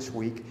Talent this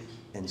week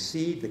and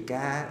see the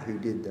guy who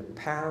did the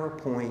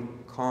PowerPoint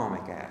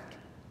comic act?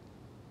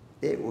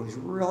 It was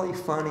really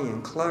funny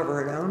and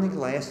clever. It only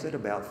lasted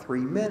about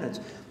 3 minutes,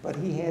 but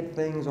he had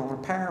things on a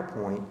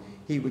PowerPoint.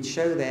 He would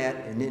show that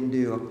and then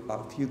do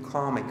a few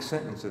comic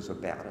sentences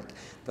about it.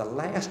 The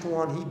last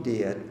one he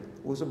did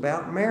was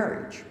about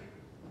marriage.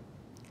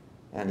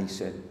 And he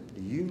said,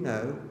 do you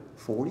know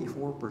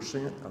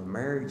 44% of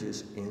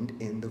marriages end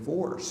in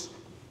divorce?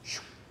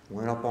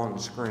 Went up on the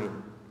screen.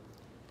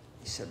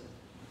 He said,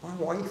 my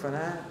wife and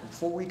I,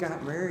 before we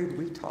got married,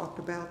 we talked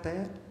about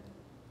that.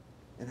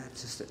 And I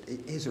just said,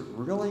 is it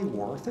really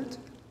worth it?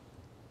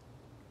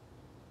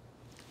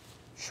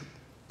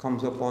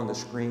 Comes up on the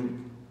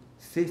screen,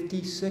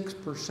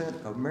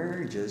 56% of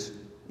marriages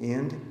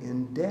end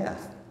in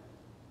death.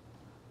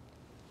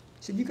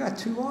 He said, you got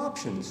two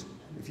options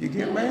if you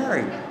get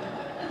married.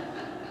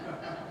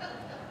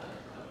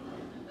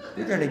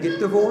 You're going to get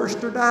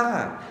divorced or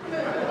die.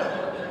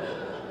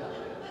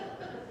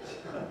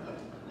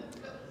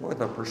 With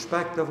a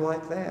perspective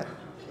like that.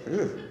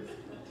 Ugh.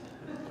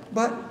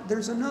 But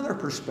there's another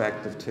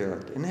perspective to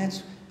it, and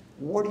that's,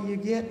 what do you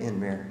get in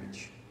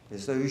marriage?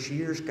 As those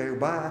years go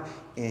by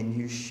and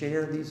you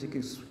share these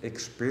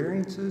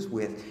experiences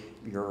with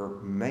your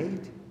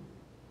mate,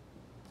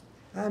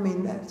 I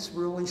mean, that's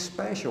really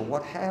special.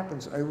 What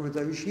happens over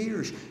those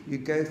years? You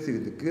go through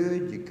the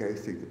good, you go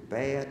through the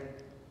bad.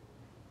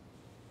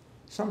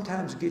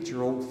 Sometimes get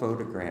your old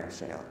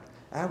photographs out.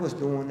 I was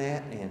doing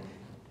that, and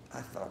I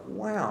thought,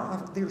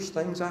 wow, there's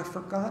things I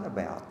forgot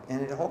about.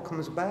 And it all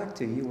comes back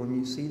to you when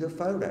you see the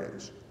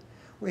photos.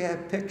 We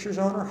had pictures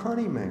on our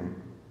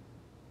honeymoon.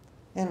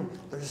 And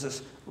there's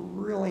this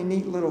really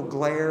neat little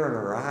glare in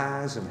our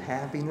eyes and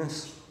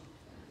happiness.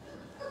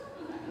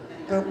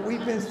 But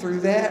we've been through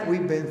that.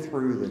 We've been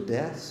through the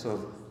deaths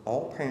of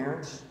all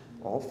parents,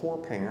 all four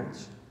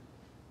parents,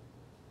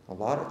 a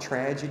lot of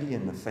tragedy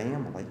in the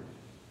family.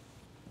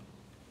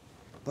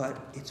 But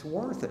it's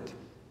worth it.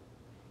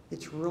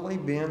 It's really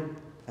been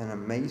an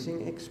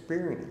amazing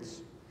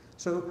experience.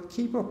 So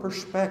keep a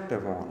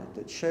perspective on it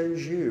that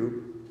shows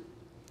you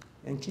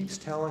and keeps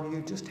telling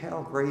you just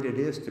how great it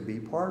is to be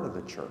part of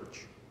the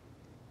church.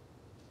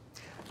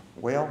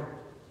 Well,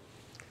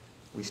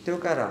 we still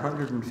got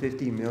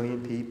 150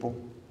 million people,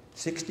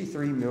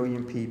 63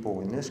 million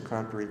people in this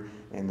country,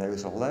 and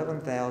those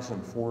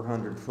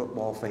 11,400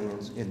 football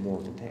fans in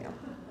Morgantown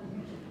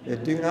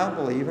that do not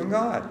believe in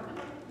God.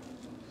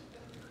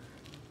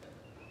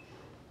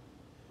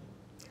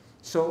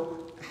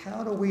 So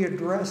how do we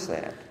address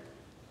that?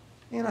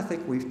 And I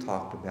think we've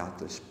talked about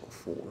this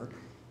before.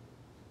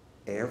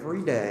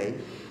 Every day,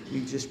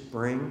 you just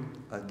bring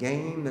a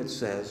game that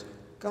says,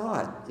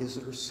 God, is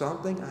there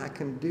something I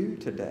can do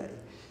today?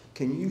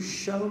 Can you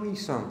show me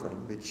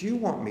something that you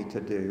want me to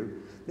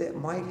do that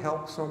might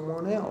help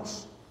someone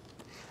else?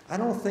 I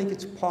don't think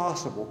it's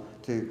possible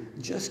to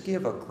just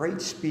give a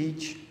great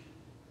speech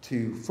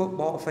to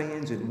football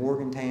fans in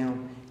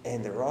Morgantown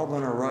and they're all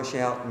going to rush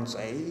out and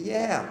say,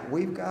 yeah,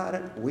 we've got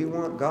it, we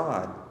want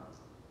God.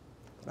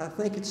 But I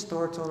think it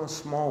starts on a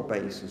small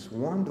basis,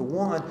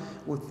 one-to-one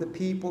with the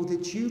people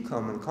that you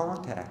come in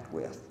contact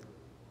with.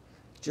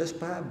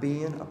 Just by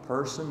being a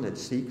person that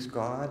seeks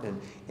God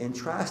and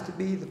tries to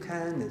be the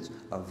kind that's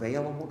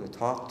available to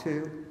talk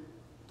to.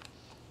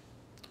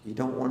 You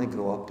don't want to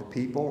go up to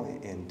people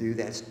and do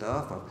that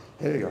stuff of,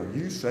 hey, are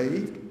you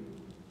saved?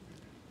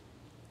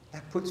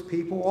 That puts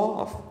people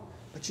off.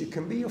 But you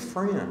can be a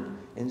friend,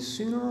 and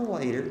sooner or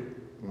later,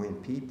 when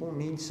people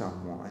need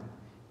someone,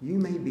 you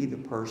may be the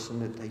person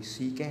that they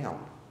seek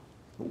out.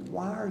 But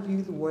why are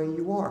you the way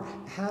you are?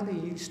 How do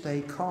you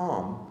stay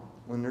calm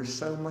when there's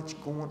so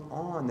much going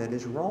on that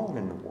is wrong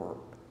in the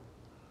world?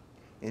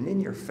 And in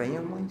your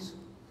families,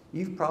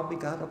 you've probably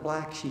got a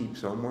black sheep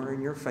somewhere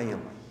in your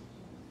family.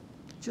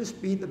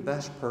 Just be the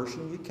best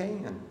person you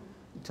can.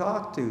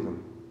 Talk to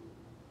them.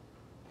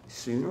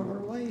 Sooner or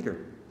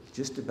later,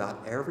 just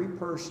about every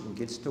person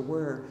gets to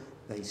where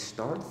they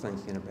start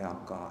thinking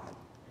about God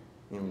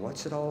and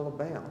what's it all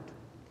about.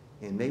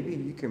 And maybe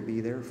you can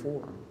be there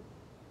for them.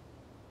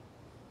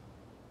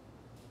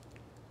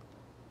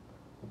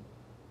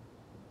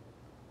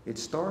 It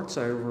starts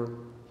over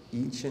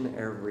each and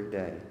every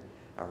day.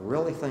 I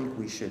really think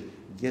we should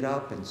get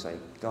up and say,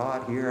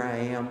 God, here I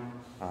am.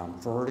 I'm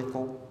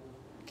vertical.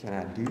 Can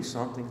I do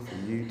something for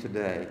you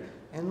today?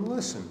 And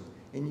listen.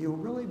 And you'll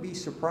really be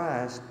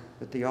surprised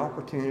at the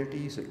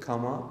opportunities that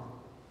come up.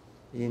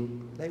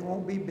 And they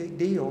won't be big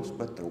deals,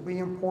 but they'll be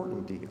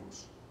important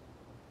deals.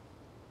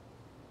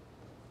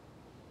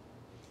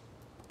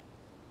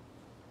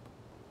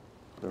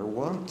 There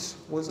once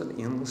was an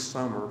endless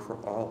summer for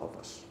all of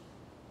us.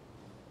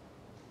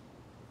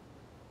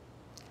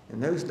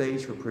 And those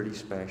days were pretty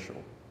special.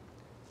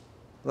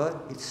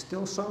 But it's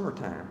still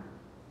summertime.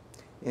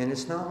 And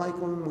it's not like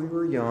when we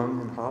were young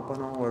and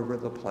hopping all over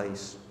the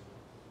place,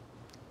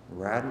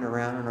 riding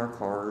around in our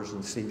cars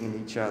and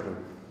seeing each other.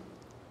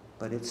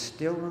 But it's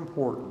still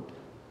important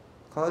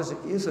because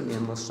it is an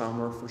endless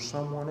summer for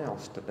someone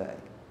else today.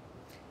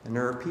 And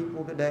there are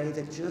people today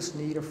that just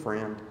need a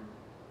friend,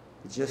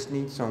 that just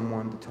need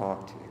someone to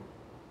talk to.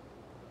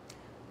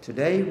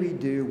 Today we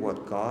do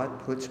what God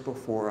puts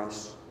before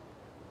us,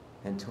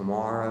 and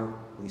tomorrow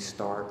we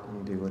start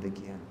and do it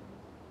again.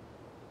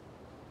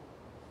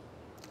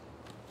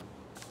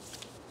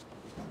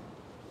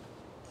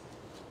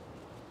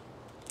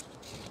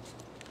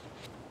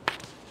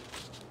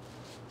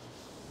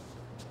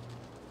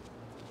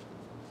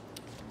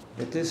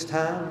 At this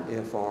time,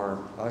 if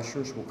our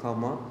ushers will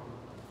come up,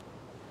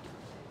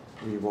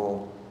 we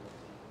will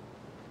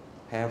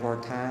have our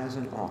tithes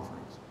and offerings.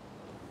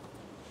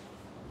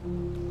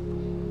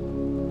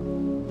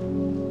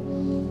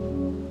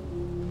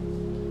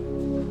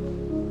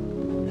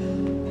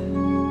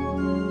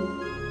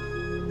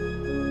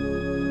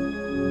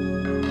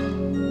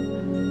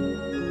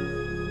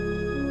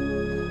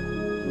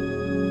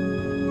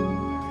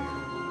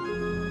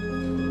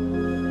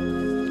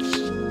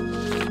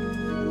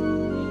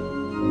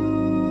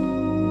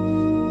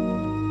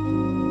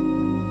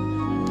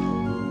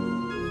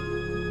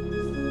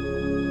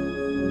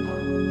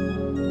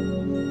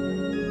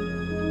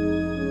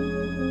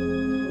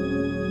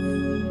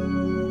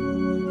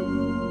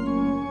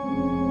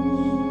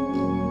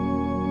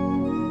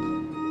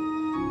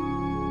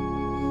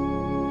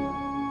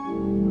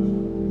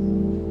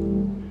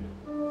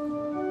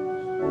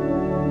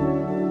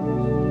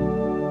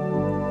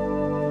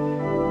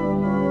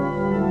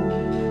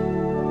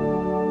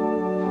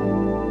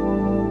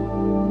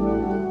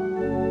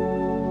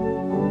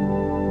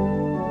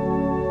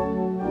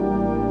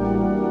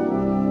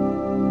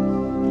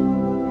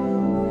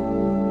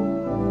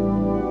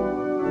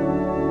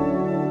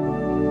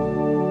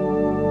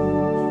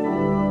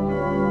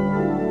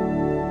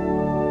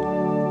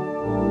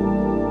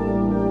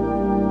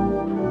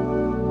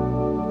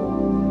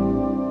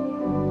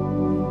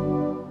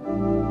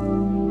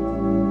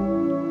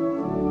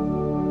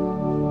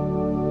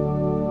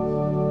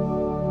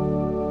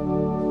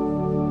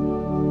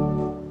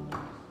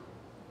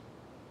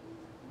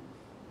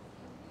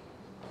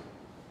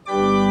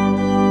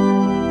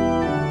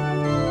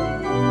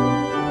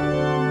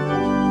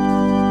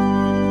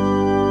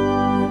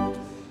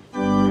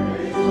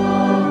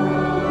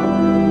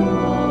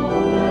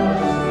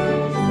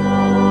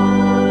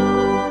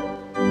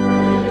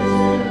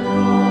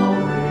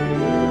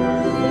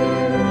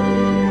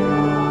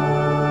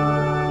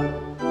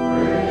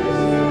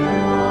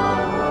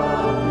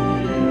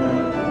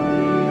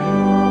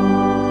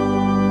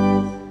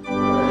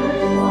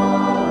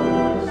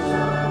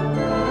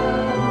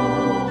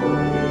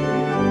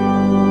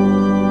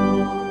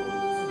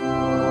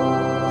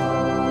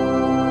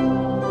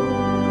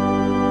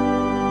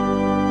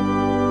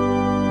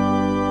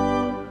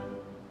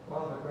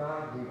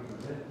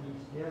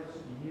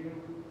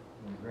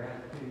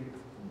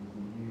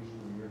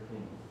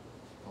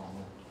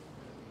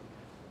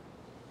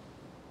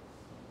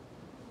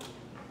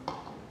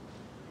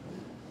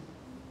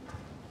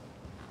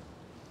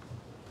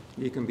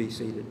 You can be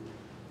seated.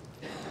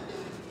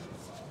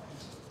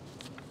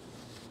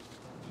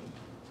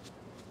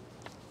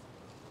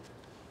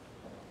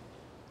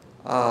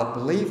 I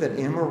believe that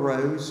Emma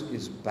Rose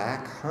is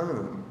back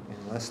home,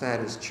 unless that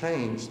has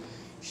changed.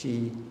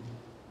 She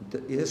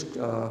is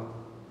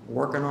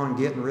working on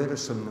getting rid of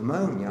some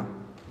pneumonia,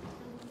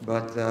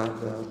 but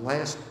the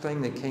last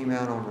thing that came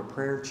out on the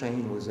prayer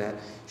chain was that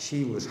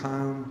she was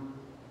home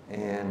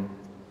and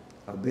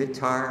a bit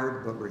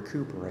tired but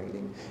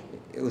recuperating.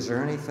 Was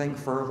there anything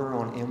further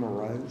on Emma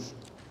Rose?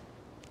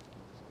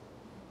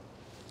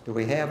 Do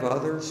we have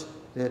others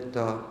that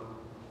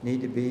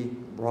need to be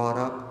brought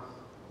up?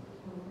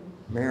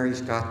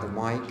 Mary's got the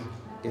mic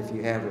if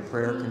you have a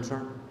prayer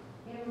concern.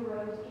 Emma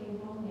Rose came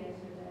home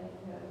yesterday.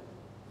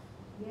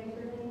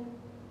 Yesterday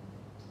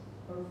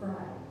or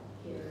Friday,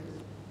 Sherry?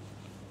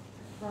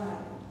 Friday.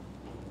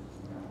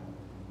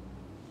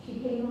 She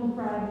came home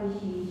Friday.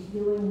 She's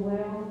doing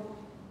well.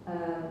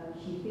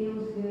 She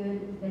feels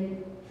good. They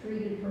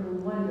treated her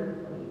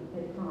wonderfully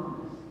at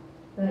Thomas.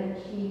 But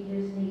she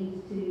just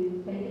needs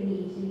to take it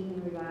easy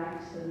and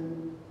relax,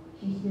 and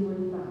she's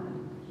doing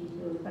fine. She's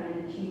doing fine,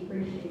 and she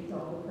appreciates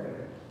all the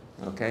prayers.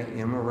 Okay,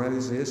 Emma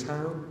Rose is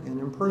home and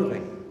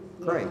improving.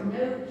 Yes. Great. Yes.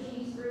 No,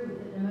 she's through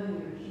with the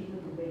pneumonia. She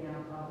wouldn't have been out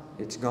of hospital.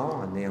 It's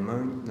gone. The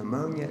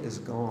pneumonia is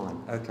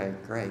gone. Okay,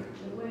 great.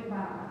 It went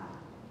by.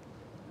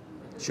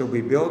 She'll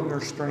be building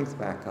her strength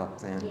back up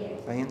then.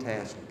 Yes.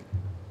 Fantastic.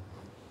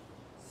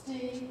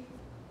 Steve,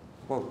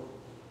 Whoa.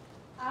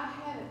 I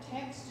had a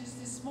text just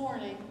this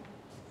morning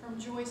from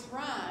Joyce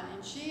Ryan,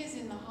 and she is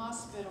in the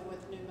hospital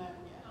with pneumonia.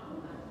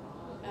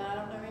 And I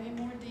don't know any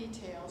more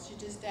details. She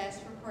just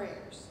asked for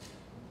prayers.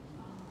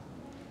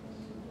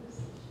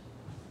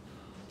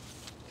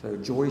 So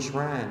Joyce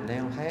Ryan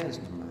now has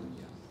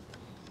pneumonia.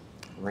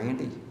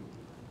 Randy?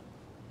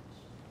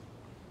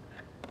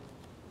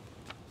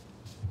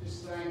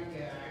 Just thank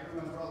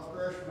everyone for all the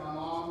prayers for my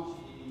mom.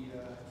 She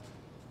getting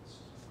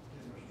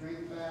her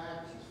strength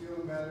back. She's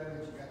feeling better,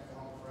 and she got to go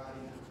home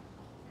Friday night.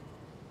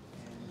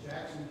 And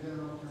Jackson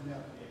General turned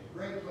out to be a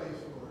great place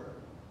for her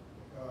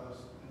because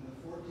in the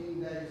 14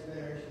 days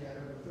there, she had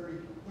over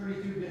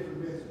 32 different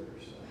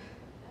visitors.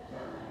 So,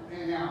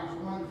 and now it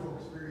was a wonderful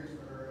experience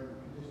for her, and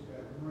we just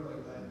I'm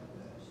really glad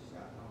that she's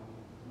gotten home.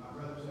 My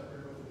brother's up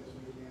there with her this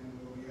weekend, and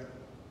we'll be up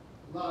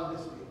a lot of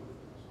this week with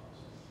us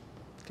also.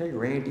 Okay,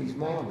 Randy's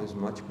mom is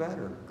much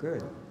better.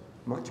 Good.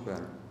 Much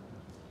better.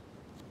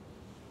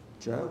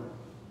 Joe?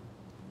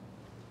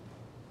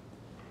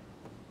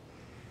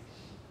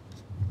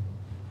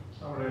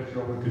 I would ask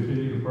y'all to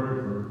continue to pray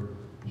for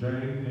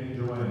Jane and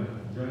Joanna.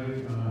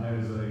 Jane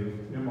has a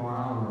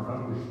MRI on her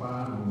upper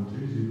spine on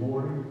Tuesday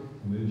morning,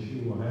 and then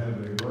she will have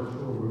a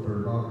virtual with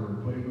her doctor in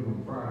Cleveland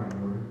on Friday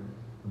morning.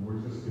 And we'll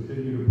just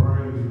continue to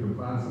pray that we can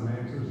find some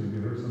answers and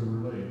get her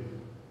some relief.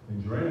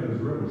 And Joanna is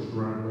really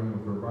struggling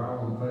with her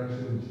viral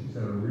infection. She's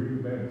had a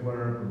really bad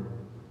flare-up of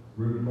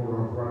rheumatoid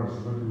arthritis.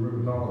 She went to the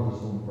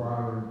rheumatologist on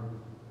Friday.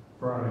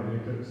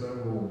 They took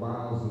several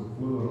vials of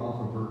fluid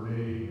off of her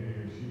knee,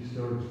 and she's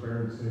still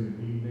experiencing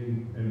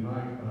evening and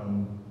night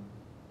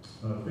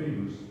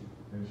fevers.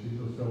 And she's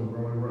just feeling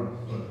really rough.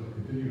 But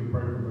continue to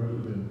pray for both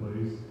of them,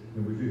 please.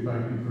 And we do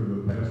thank you for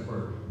the past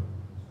prayers.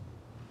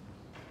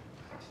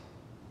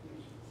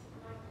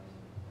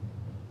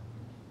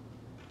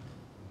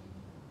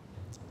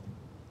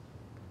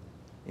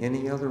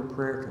 Any other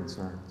prayer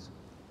concerns?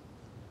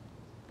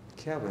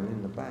 Kevin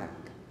in the back.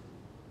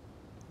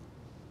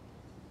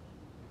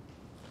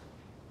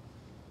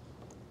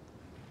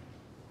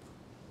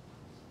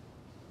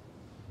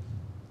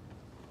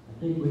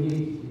 I think we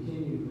need to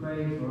continue to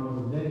pray for all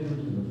the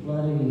victims of the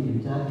flooding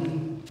in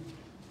Kentucky.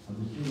 Of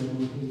the 2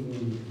 million people,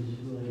 it's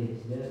really,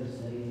 it's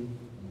devastating.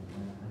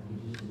 And I can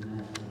just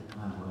imagine,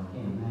 well, I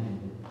can't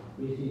imagine, but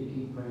we just need to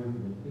keep praying for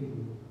the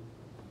people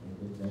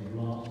that they've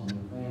lost and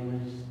their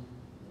families.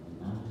 And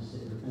I was just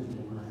sitting there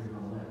thinking when I heard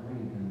all that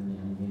rain coming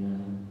in, you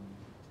know,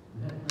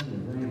 we had plenty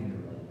of rain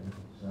here lately.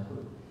 So,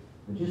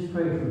 but just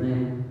pray for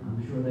them. I'm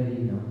sure they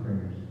need our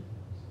prayers.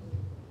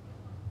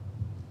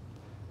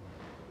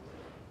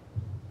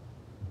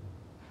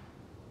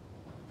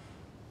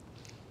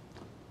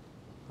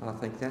 I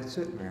think that's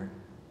it, Mary.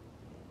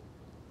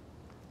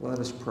 Let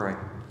us pray.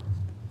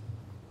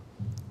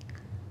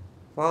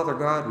 Father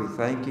God, we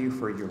thank you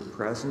for your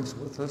presence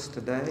with us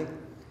today.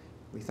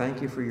 We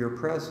thank you for your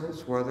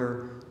presence,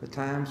 whether the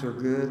times are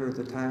good or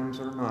the times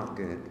are not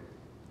good.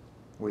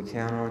 We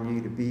count on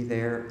you to be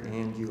there,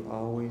 and you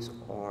always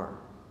are.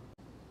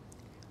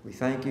 We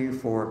thank you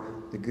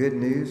for the good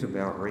news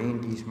about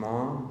Randy's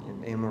mom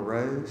and Emma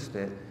Rose,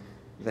 that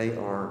they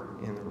are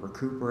in the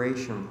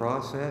recuperation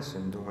process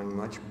and doing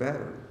much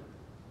better.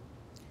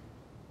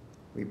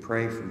 We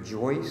pray for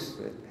Joyce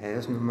that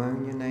has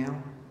pneumonia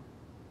now.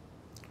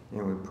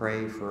 And we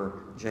pray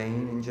for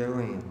Jane and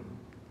Joanne.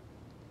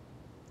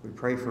 We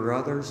pray for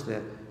others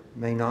that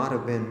may not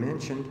have been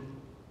mentioned.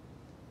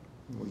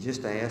 We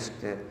just ask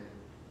that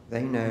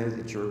they know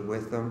that you're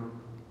with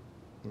them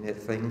and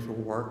that things will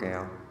work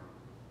out,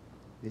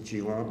 that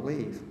you won't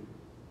leave.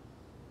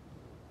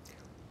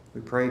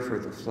 We pray for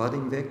the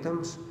flooding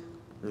victims.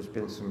 There's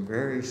been some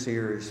very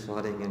serious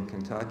flooding in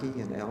Kentucky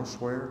and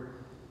elsewhere.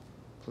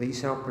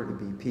 Please help there to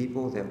be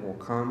people that will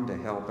come to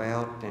help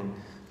out and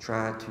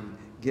try to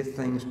get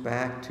things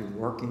back to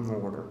working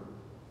order.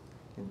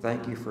 And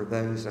thank you for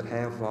those that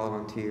have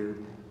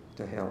volunteered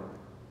to help.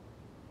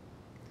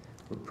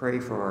 We pray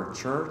for our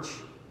church.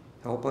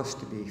 Help us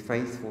to be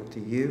faithful to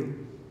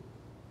you.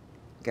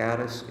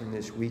 Guide us in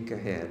this week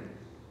ahead.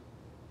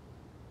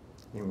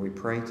 And we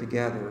pray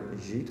together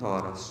as you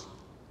taught us.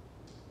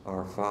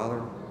 Our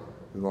Father,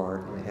 who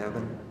art in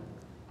heaven,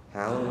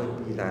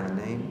 hallowed be thy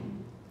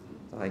name.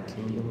 Thy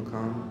kingdom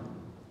come,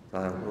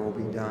 thy will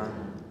be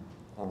done,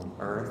 on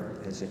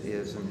earth as it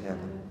is in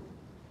heaven.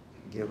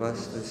 Give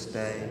us this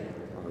day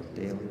our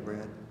daily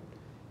bread,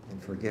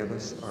 and forgive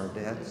us our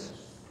debts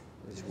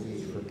as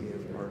we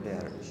forgive our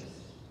debtors.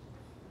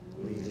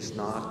 Lead us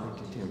not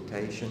into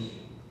temptation,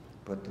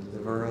 but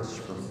deliver us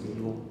from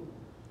evil.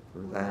 For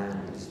thine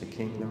is the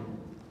kingdom,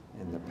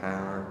 and the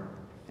power,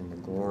 and the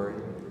glory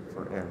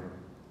forever.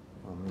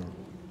 Amen.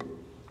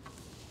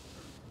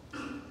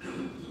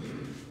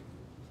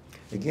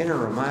 Again, a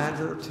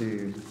reminder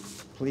to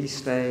please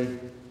stay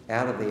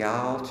out of the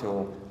aisle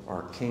till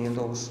our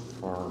candles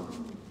are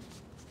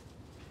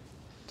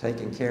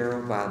taken care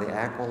of by the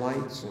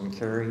acolytes and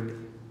carried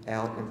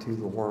out into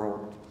the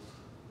world,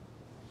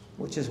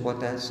 which is what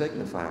that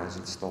signifies.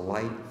 It's the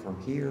light from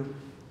here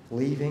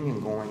leaving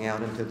and going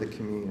out into the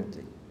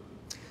community.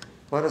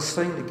 Let us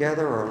sing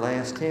together our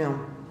last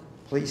hymn.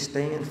 Please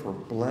stand for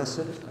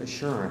Blessed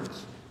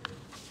Assurance.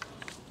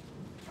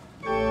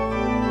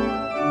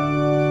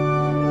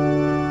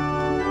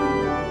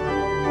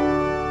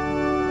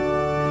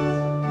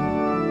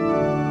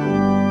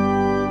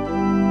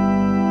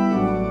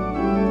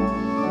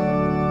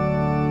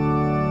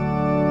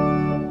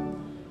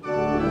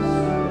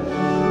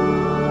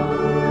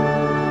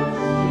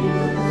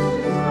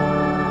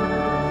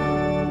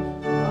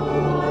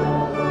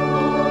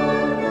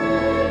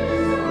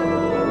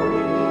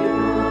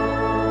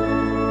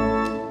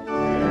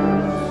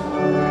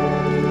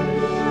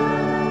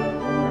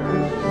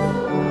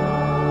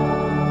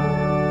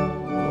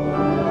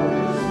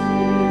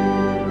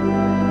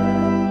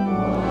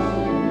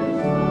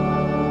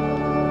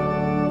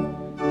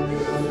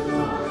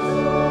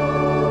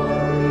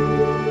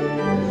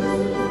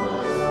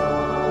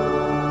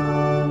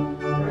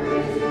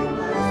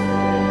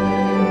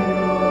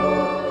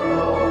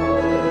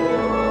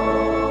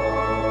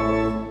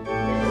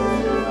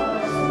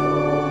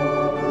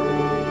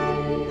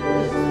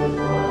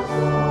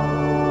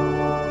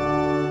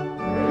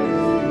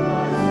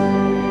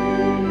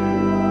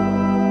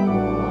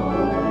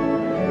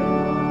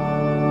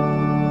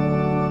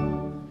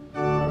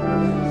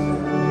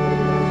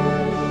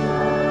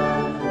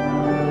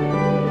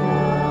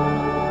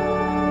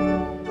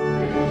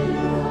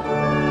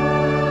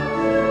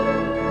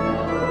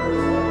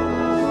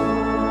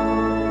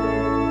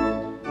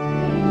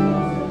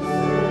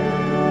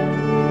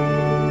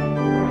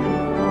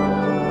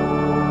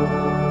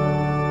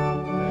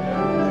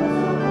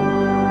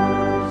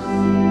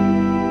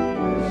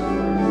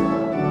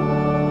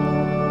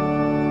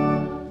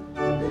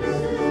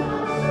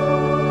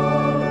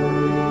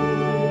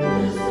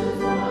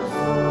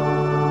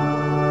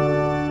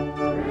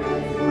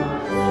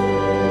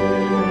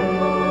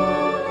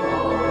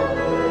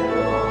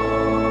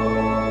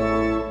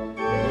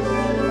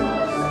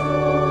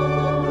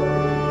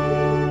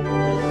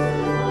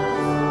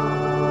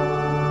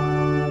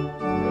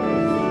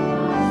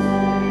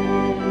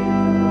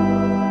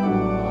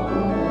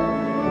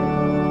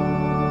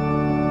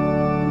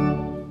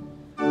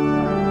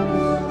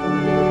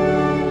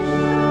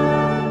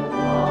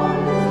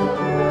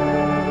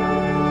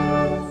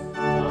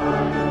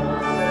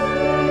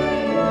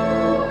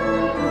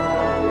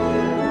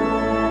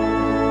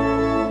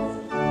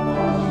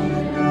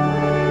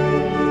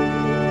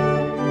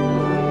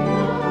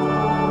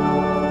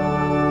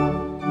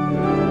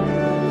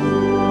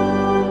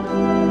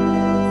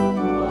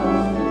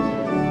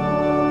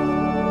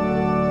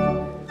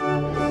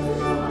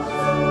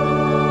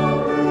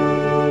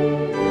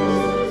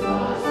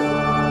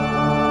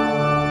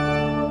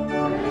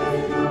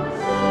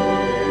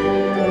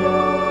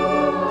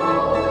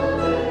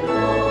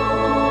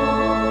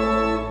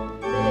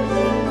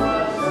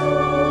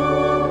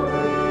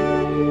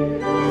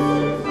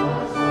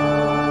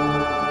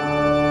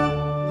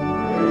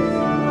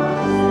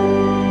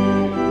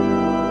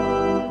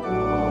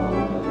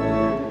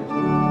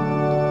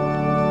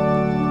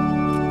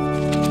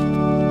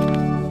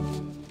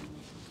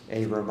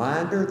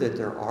 Reminder that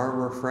there are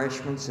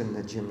refreshments in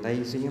the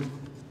gymnasium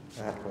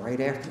right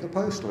after the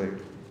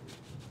postlude.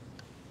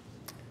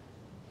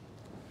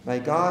 May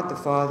God the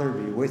Father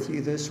be with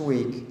you this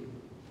week.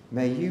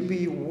 May you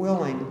be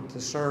willing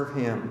to serve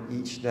Him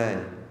each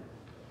day.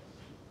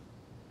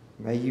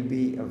 May you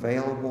be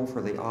available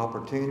for the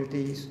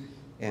opportunities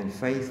and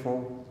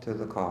faithful to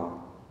the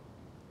call.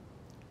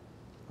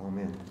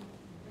 Amen.